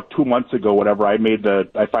made about 2 months ago, whatever, I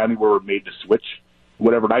finally were made to switch,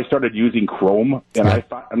 whatever, and I started using Chrome, and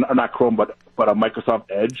not Chrome, but a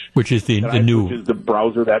Microsoft Edge. Which is the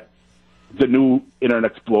browser the new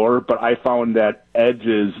Internet Explorer, but I found that Edge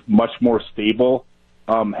is much more stable,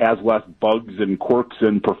 has less bugs and quirks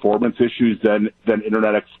and performance issues than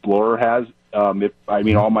Internet Explorer has. All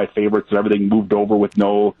my favorites and everything moved over with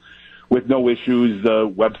no issues. The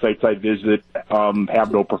websites I visit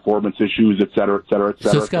have no performance issues, et cetera, et cetera, et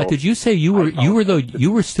cetera. So, Scott, did you say you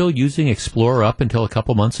were still using Explorer up until a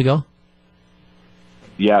couple months ago?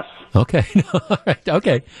 Yes. Okay. All right.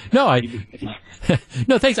 Okay. No,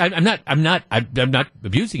 no, thanks. I'm not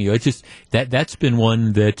abusing you. It's just that's been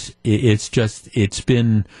one that it's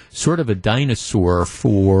been sort of a dinosaur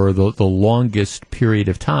for the longest period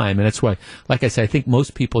of time. And that's why, like I said, I think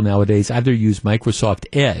most people nowadays either use Microsoft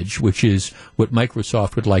Edge, which is what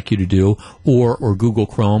Microsoft would like you to do, or Google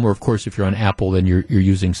Chrome, or of course, if you're on Apple, then you're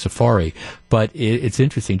using Safari. But it's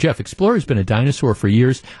interesting. Jeff, Explorer's been a dinosaur for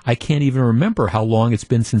years. I can't even remember how long it's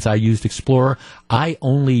been since I used Explorer. I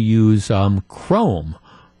only use Chrome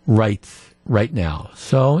right now.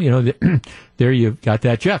 So, there you've got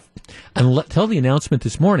that, Jeff. Until the announcement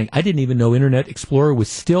this morning, I didn't even know Internet Explorer was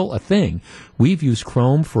still a thing. We've used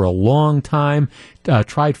Chrome for a long time,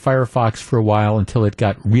 tried Firefox for a while until it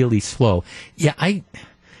got really slow. Yeah,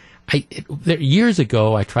 years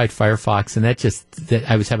ago, I tried Firefox, and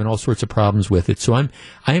I was having all sorts of problems with it. So I'm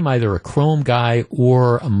either a Chrome guy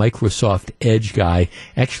or a Microsoft Edge guy.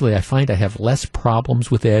 Actually, I find I have less problems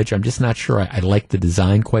with Edge. I'm just not sure I like the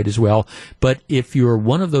design quite as well. But if you're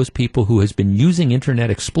one of those people who has been using Internet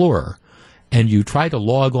Explorer and you try to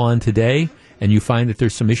log on today and you find that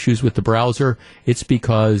there's some issues with the browser, it's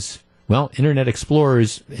because, well, Internet Explorer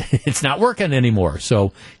it's not working anymore.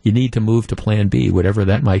 So you need to move to Plan B, whatever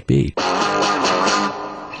that might be.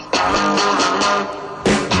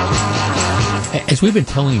 As we've been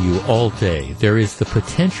telling you all day, there is the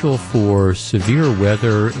potential for severe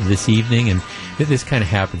weather this evening, and this kind of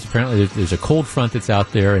happens. Apparently, there's a cold front that's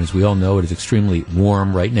out there, and as we all know, it is extremely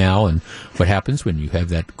warm right now. And what happens when you have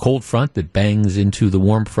that cold front that bangs into the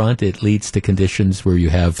warm front? It leads to conditions where you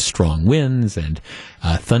have strong winds and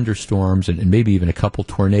thunderstorms and maybe even a couple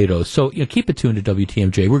tornadoes. So keep it tuned to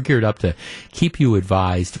WTMJ. We're geared up to keep you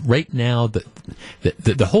advised. Right now,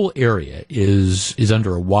 the whole area is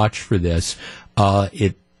under a watch for this.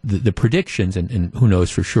 The predictions, and who knows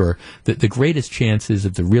for sure, that the greatest chances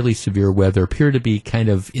of the really severe weather appear to be kind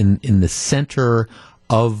of in the center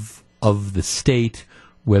of the state,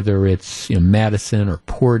 whether it's Madison or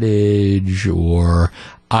Portage or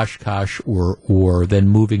Oshkosh or then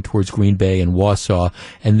moving towards Green Bay and Wausau.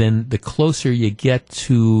 And then the closer you get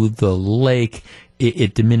to the lake,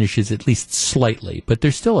 it diminishes at least slightly, but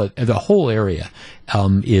there's still the whole area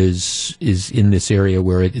is in this area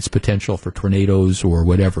where it's potential for tornadoes or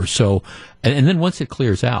whatever. So, and then once it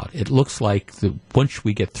clears out, it looks like once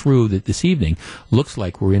we get through this evening, looks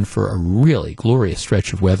like we're in for a really glorious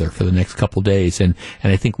stretch of weather for the next couple days, and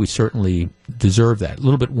I think we certainly deserve that. A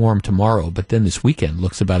little bit warm tomorrow, but then this weekend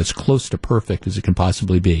looks about as close to perfect as it can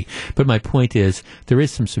possibly be. But my point is, there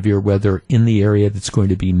is some severe weather in the area that's going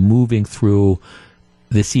to be moving through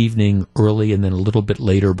this evening early and then a little bit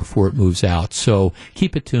later before it moves out. So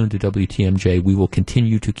keep it tuned to WTMJ. We will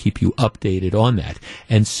continue to keep you updated on that.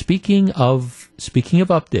 And speaking of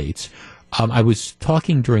updates, I was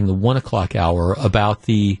talking during the 1 o'clock hour about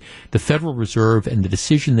the Federal Reserve and the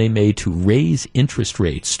decision they made to raise interest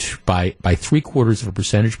rates by 0.75 of a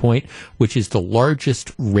percentage point, which is the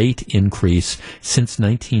largest rate increase since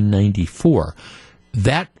 1994.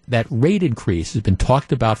 That rate increase has been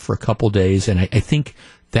talked about for a couple days, and I think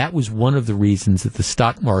that was one of the reasons that the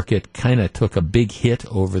stock market kind of took a big hit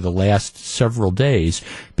over the last several days,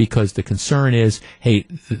 because the concern is, hey,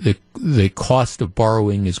 the cost of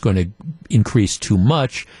borrowing is going to increase too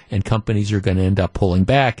much, and companies are going to end up pulling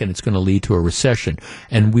back, and it's going to lead to a recession.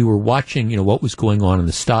 And we were watching, what was going on in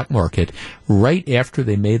the stock market. Right after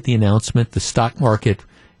they made the announcement, the stock market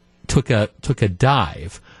took a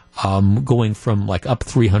dive, going from like up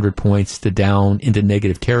 300 points to down into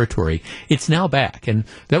negative territory. It's now back, and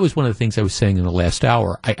that was one of the things I was saying in the last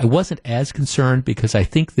hour. I wasn't as concerned because I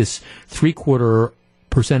think this 3/4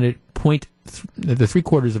 percentage point, the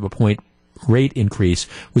 3/4 of a point rate increase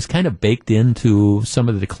was kind of baked into some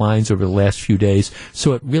of the declines over the last few days,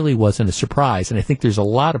 so it really wasn't a surprise. And I think there's a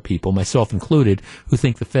lot of people, myself included, who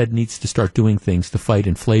think the Fed needs to start doing things to fight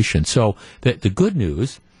inflation. So the good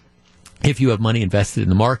news, if you have money invested in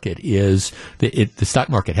the market, is that the stock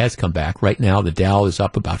market has come back. Right now, the Dow is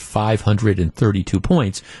up about 532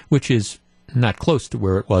 points, which is not close to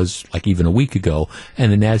where it was like even a week ago,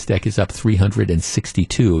 and the NASDAQ is up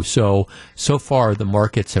 362. So far the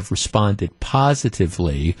markets have responded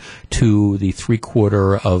positively to the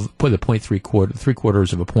 3/4 of a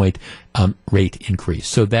point rate increase.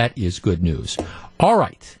 So that is good news. All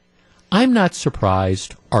right. I'm not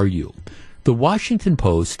surprised, are you? The Washington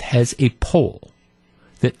Post has a poll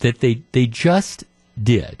that they just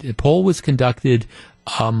did. A poll was conducted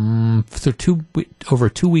over a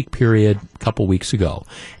 2-week period a couple weeks ago.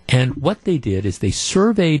 And what they did is they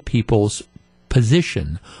surveyed people's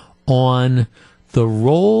position on the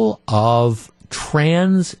role of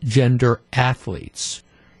transgender athletes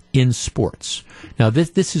in sports. Now,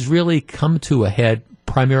 this has really come to a head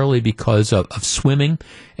primarily because of swimming,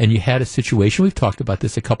 and you had a situation, we've talked about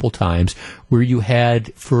this a couple times, where you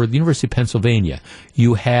had, for the University of Pennsylvania,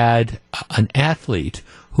 you had an athlete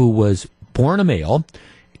who was born a male,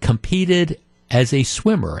 competed as a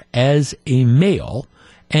swimmer, as a male,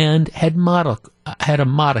 and had a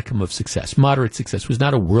modicum of success, moderate success. Was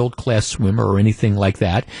not a world-class swimmer or anything like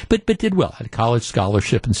that, but did well, had a college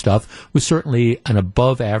scholarship and stuff, was certainly an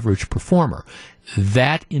above-average performer.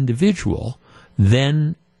 That individual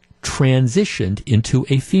then transitioned into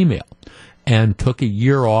a female and took a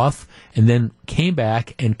year off and then came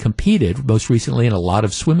back and competed, most recently in a lot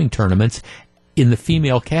of swimming tournaments, in the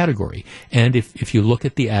female category. And if you look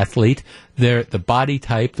at the athlete, the body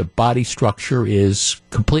type, the body structure is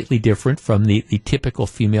completely different from the typical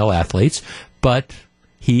female athletes, but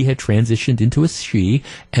he had transitioned into a she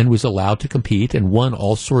and was allowed to compete and won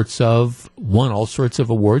all sorts of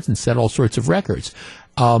awards and set all sorts of records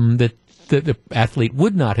that the athlete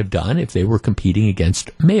would not have done if they were competing against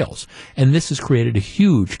males. And this has created a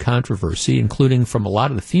huge controversy, including from a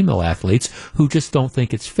lot of the female athletes who just don't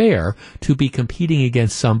think it's fair to be competing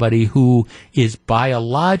against somebody who is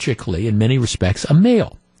biologically, in many respects, a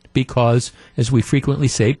male. Because, as we frequently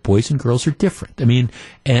say, boys and girls are different. I mean,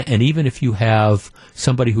 and even if you have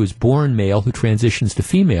somebody who is born male who transitions to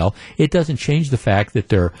female, it doesn't change the fact that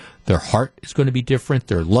their heart is going to be different,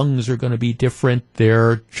 their lungs are going to be different,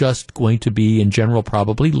 they're just going to be, in general,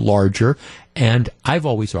 probably larger, and I've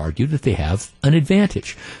always argued that they have an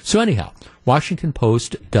advantage. So anyhow, Washington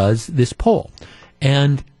Post does this poll,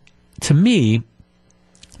 and to me,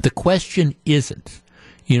 the question isn't,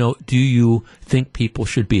 do you think people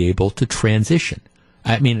should be able to transition?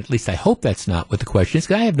 I mean, at least I hope that's not what the question is,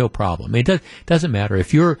 because I have no problem. I mean, it doesn't matter.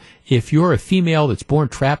 If you're a female that's born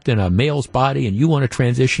trapped in a male's body and you want to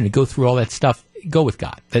transition and go through all that stuff, go with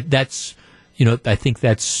God. That's I think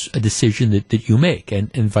that's a decision that you make, and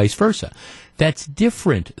vice versa. That's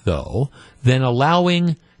different, though, than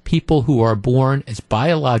allowing people who are born as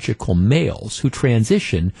biological males who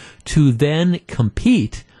transition to then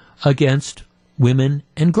compete against women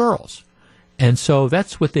and girls. And so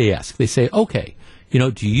that's what they ask. They say, okay,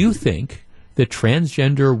 do you think that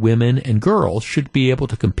transgender women and girls should be able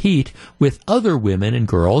to compete with other women and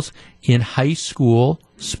girls in high school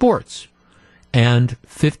sports? And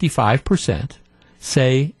 55%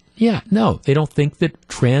 say, yeah, no, they don't think that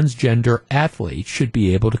transgender athletes should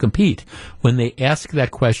be able to compete. When they ask that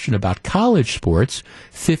question about college sports,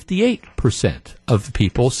 58% of the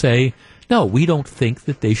people say, no, we don't think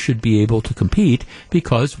that they should be able to compete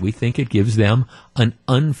because we think it gives them an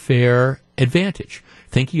unfair advantage.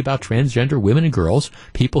 Thinking about transgender women and girls,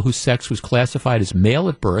 people whose sex was classified as male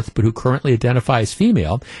at birth but who currently identify as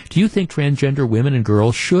female, do you think transgender women and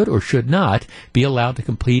girls should or should not be allowed to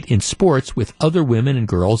compete in sports with other women and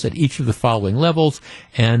girls at each of the following levels?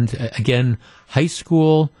 And again, high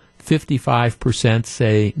school, 55%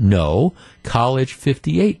 say no. College,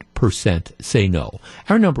 58% say no.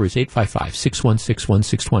 Our number is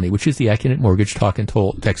 855-616-1620, which is the AccuNet Mortgage Talk and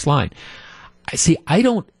Text line.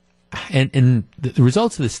 And the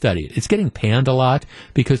results of this study, it's getting panned a lot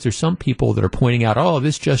because there's some people that are pointing out, oh,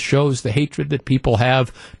 this just shows the hatred that people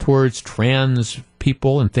have towards trans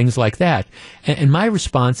people and things like that. And my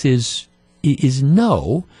response is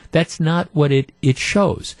no, that's not what it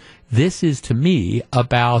shows. This is, to me,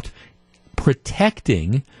 about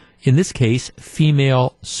protecting, in this case,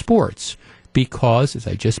 female sports. Because, as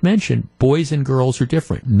I just mentioned, boys and girls are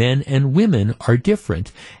different. Men and women are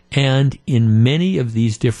different. And in many of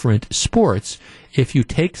these different sports, if you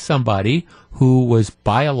take somebody who was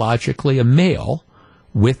biologically a male,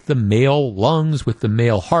 with the male lungs, with the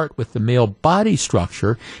male heart, with the male body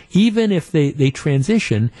structure, even if they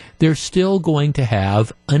transition, they're still going to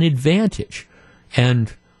have an advantage.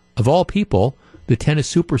 And of all people, the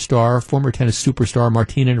former tennis superstar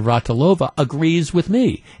Martina Navratilova agrees with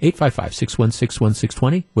me.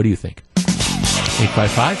 855-616-1620. What do you think?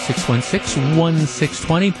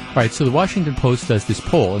 855-616-1620. All right, so the Washington Post does this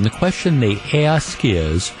poll, and the question they ask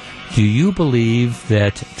is, do you believe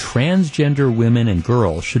that transgender women and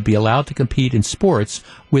girls should be allowed to compete in sports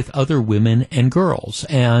with other women and girls?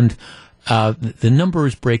 And the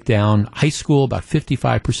numbers break down. High school, about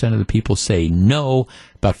 55% of the people say no.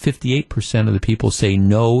 About 58% of the people say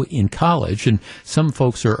no in college. And some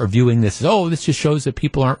folks are viewing this as, this just shows that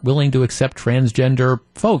people aren't willing to accept transgender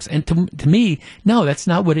folks. And to me, no, that's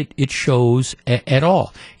not what it shows at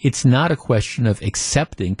all. It's not a question of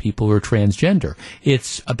accepting people who are transgender.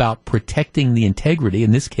 It's about protecting the integrity,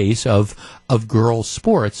 in this case, of girls'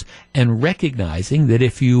 sports, and recognizing that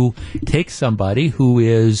if you take somebody who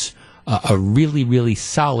is a really, really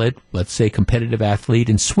solid, let's say, competitive athlete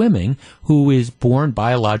in swimming who is born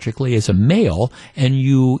biologically as a male, and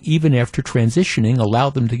you, even after transitioning, allow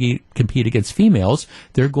them to compete against females,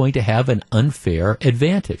 they're going to have an unfair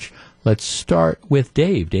advantage. Let's start with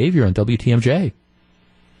Dave. Dave, you're on WTMJ.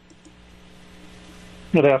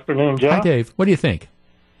 Good afternoon, Jeff. Hi, Dave. What do you think?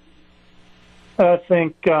 I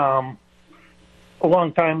think a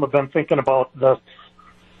long time I've been thinking about this.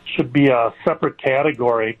 Should be a separate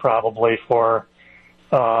category probably for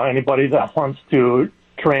anybody that wants to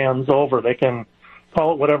trans over. They can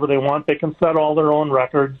call it whatever they want. They can set all their own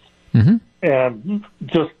records and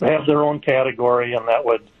just have their own category, and that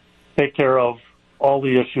would take care of all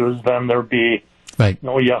the issues. Then there'd be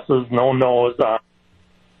no yeses, no nos,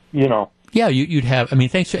 Yeah, you'd have,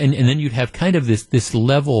 thanks, and then you'd have kind of this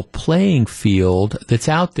level playing field that's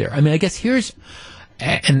out there. I guess here's,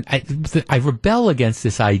 and I rebel against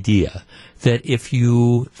this idea that if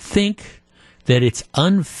you think that it's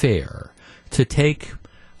unfair to take,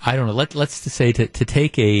 I don't know, let's just say to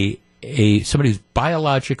take a somebody who's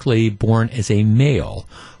biologically born as a male,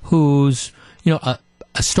 who's a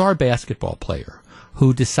star basketball player,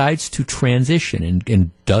 who decides to transition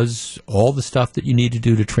and does all the stuff that you need to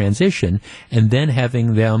do to transition, and then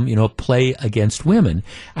having them, play against women.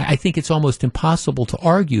 I think it's almost impossible to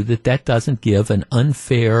argue that doesn't give an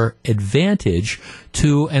unfair advantage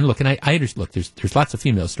to, and look, and I understand, look, there's lots of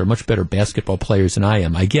females that are much better basketball players than I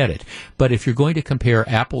am. I get it. But if you're going to compare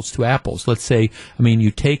apples to apples, let's say,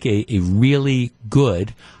 you take a really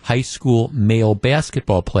good high school male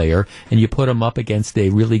basketball player and you put him up against a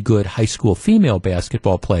really good high school female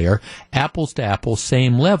basketball player, apples to apples,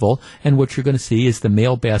 same level, and what you're going to see is the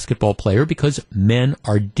male basketball player, because men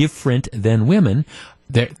are different than women,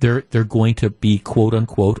 they're going to be quote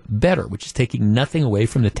unquote better, which is taking nothing away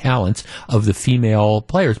from the talents of the female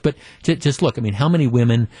players. But just look, how many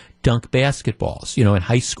women dunk basketballs, in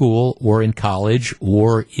high school or in college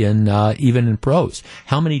or in even in pros?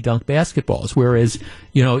 How many dunk basketballs? Whereas,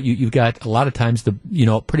 you've got a lot of times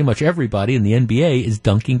pretty much everybody in the NBA is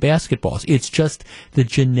dunking basketballs. It's just the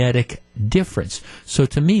genetic difference. So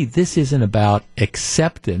to me, this isn't about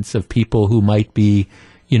acceptance of people who might be,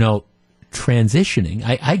 transitioning.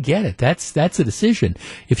 I get it. That's a decision.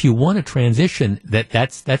 If you want to transition,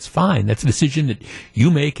 that's fine. That's a decision that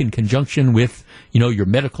you make in conjunction with, your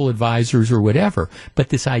medical advisors or whatever. But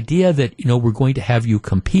this idea that, we're going to have you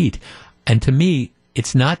compete, and to me,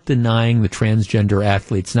 it's not denying the transgender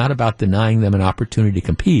athlete. It's not about denying them an opportunity to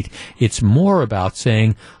compete. It's more about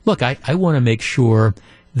saying, look, I want to make sure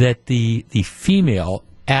that the female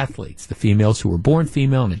athletes, the females who were born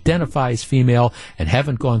female and identify as female and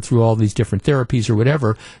haven't gone through all these different therapies or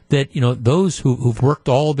whatever, that, those who've worked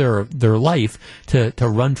all their life to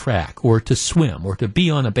run track or to swim or to be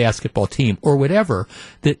on a basketball team or whatever,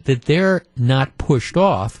 that they're not pushed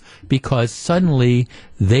off because suddenly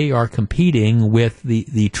they are competing with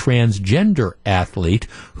the transgender athlete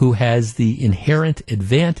who has the inherent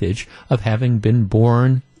advantage of having been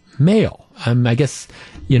born male. I guess,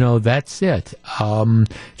 that's it.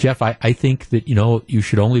 Jeff, I think that, you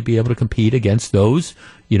should only be able to compete against those,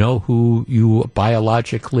 who you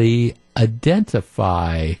biologically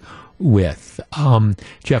identify with.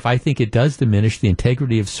 Jeff, I think it does diminish the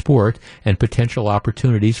integrity of sport and potential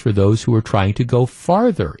opportunities for those who are trying to go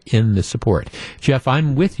farther in the sport. Jeff,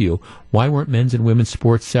 I'm with you. Why weren't men's and women's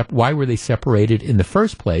sports why were they separated in the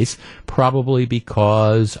first place? Probably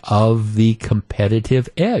because of the competitive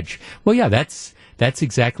edge. Well, yeah, that's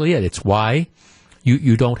exactly it. It's why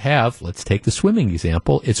you don't have, let's take the swimming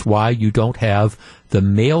example, it's why you don't have the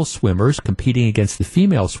male swimmers competing against the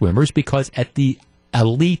female swimmers, because at the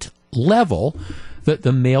elite level,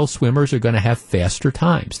 the male swimmers are going to have faster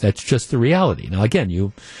times. That's just the reality. Now, again,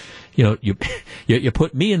 you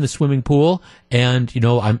put me in the swimming pool, and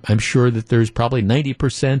I'm sure that there's probably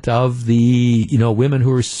 90% of the women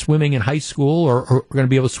who are swimming in high school are going to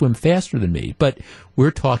be able to swim faster than me. But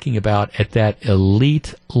we're talking about at that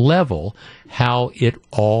elite level how it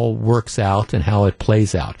all works out and how it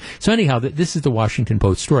plays out. So anyhow, this is the Washington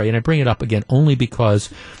Post story, and I bring it up again only because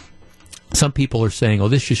some people are saying, "Oh,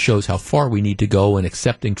 this just shows how far we need to go in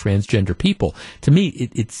accepting transgender people." To me,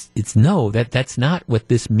 it's no, that's not what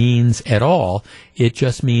this means at all. It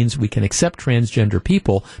just means we can accept transgender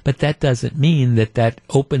people, but that doesn't mean that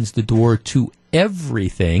opens the door to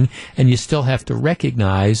everything. And you still have to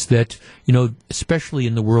recognize that, especially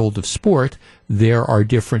in the world of sport, there are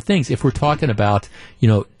different things. If we're talking about,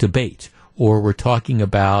 debate, or we're talking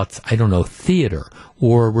about, theater,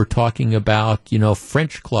 or we're talking about,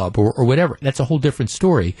 French club or whatever. That's a whole different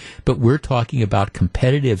story. But we're talking about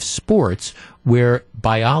competitive sports where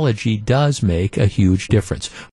biology does make a huge difference.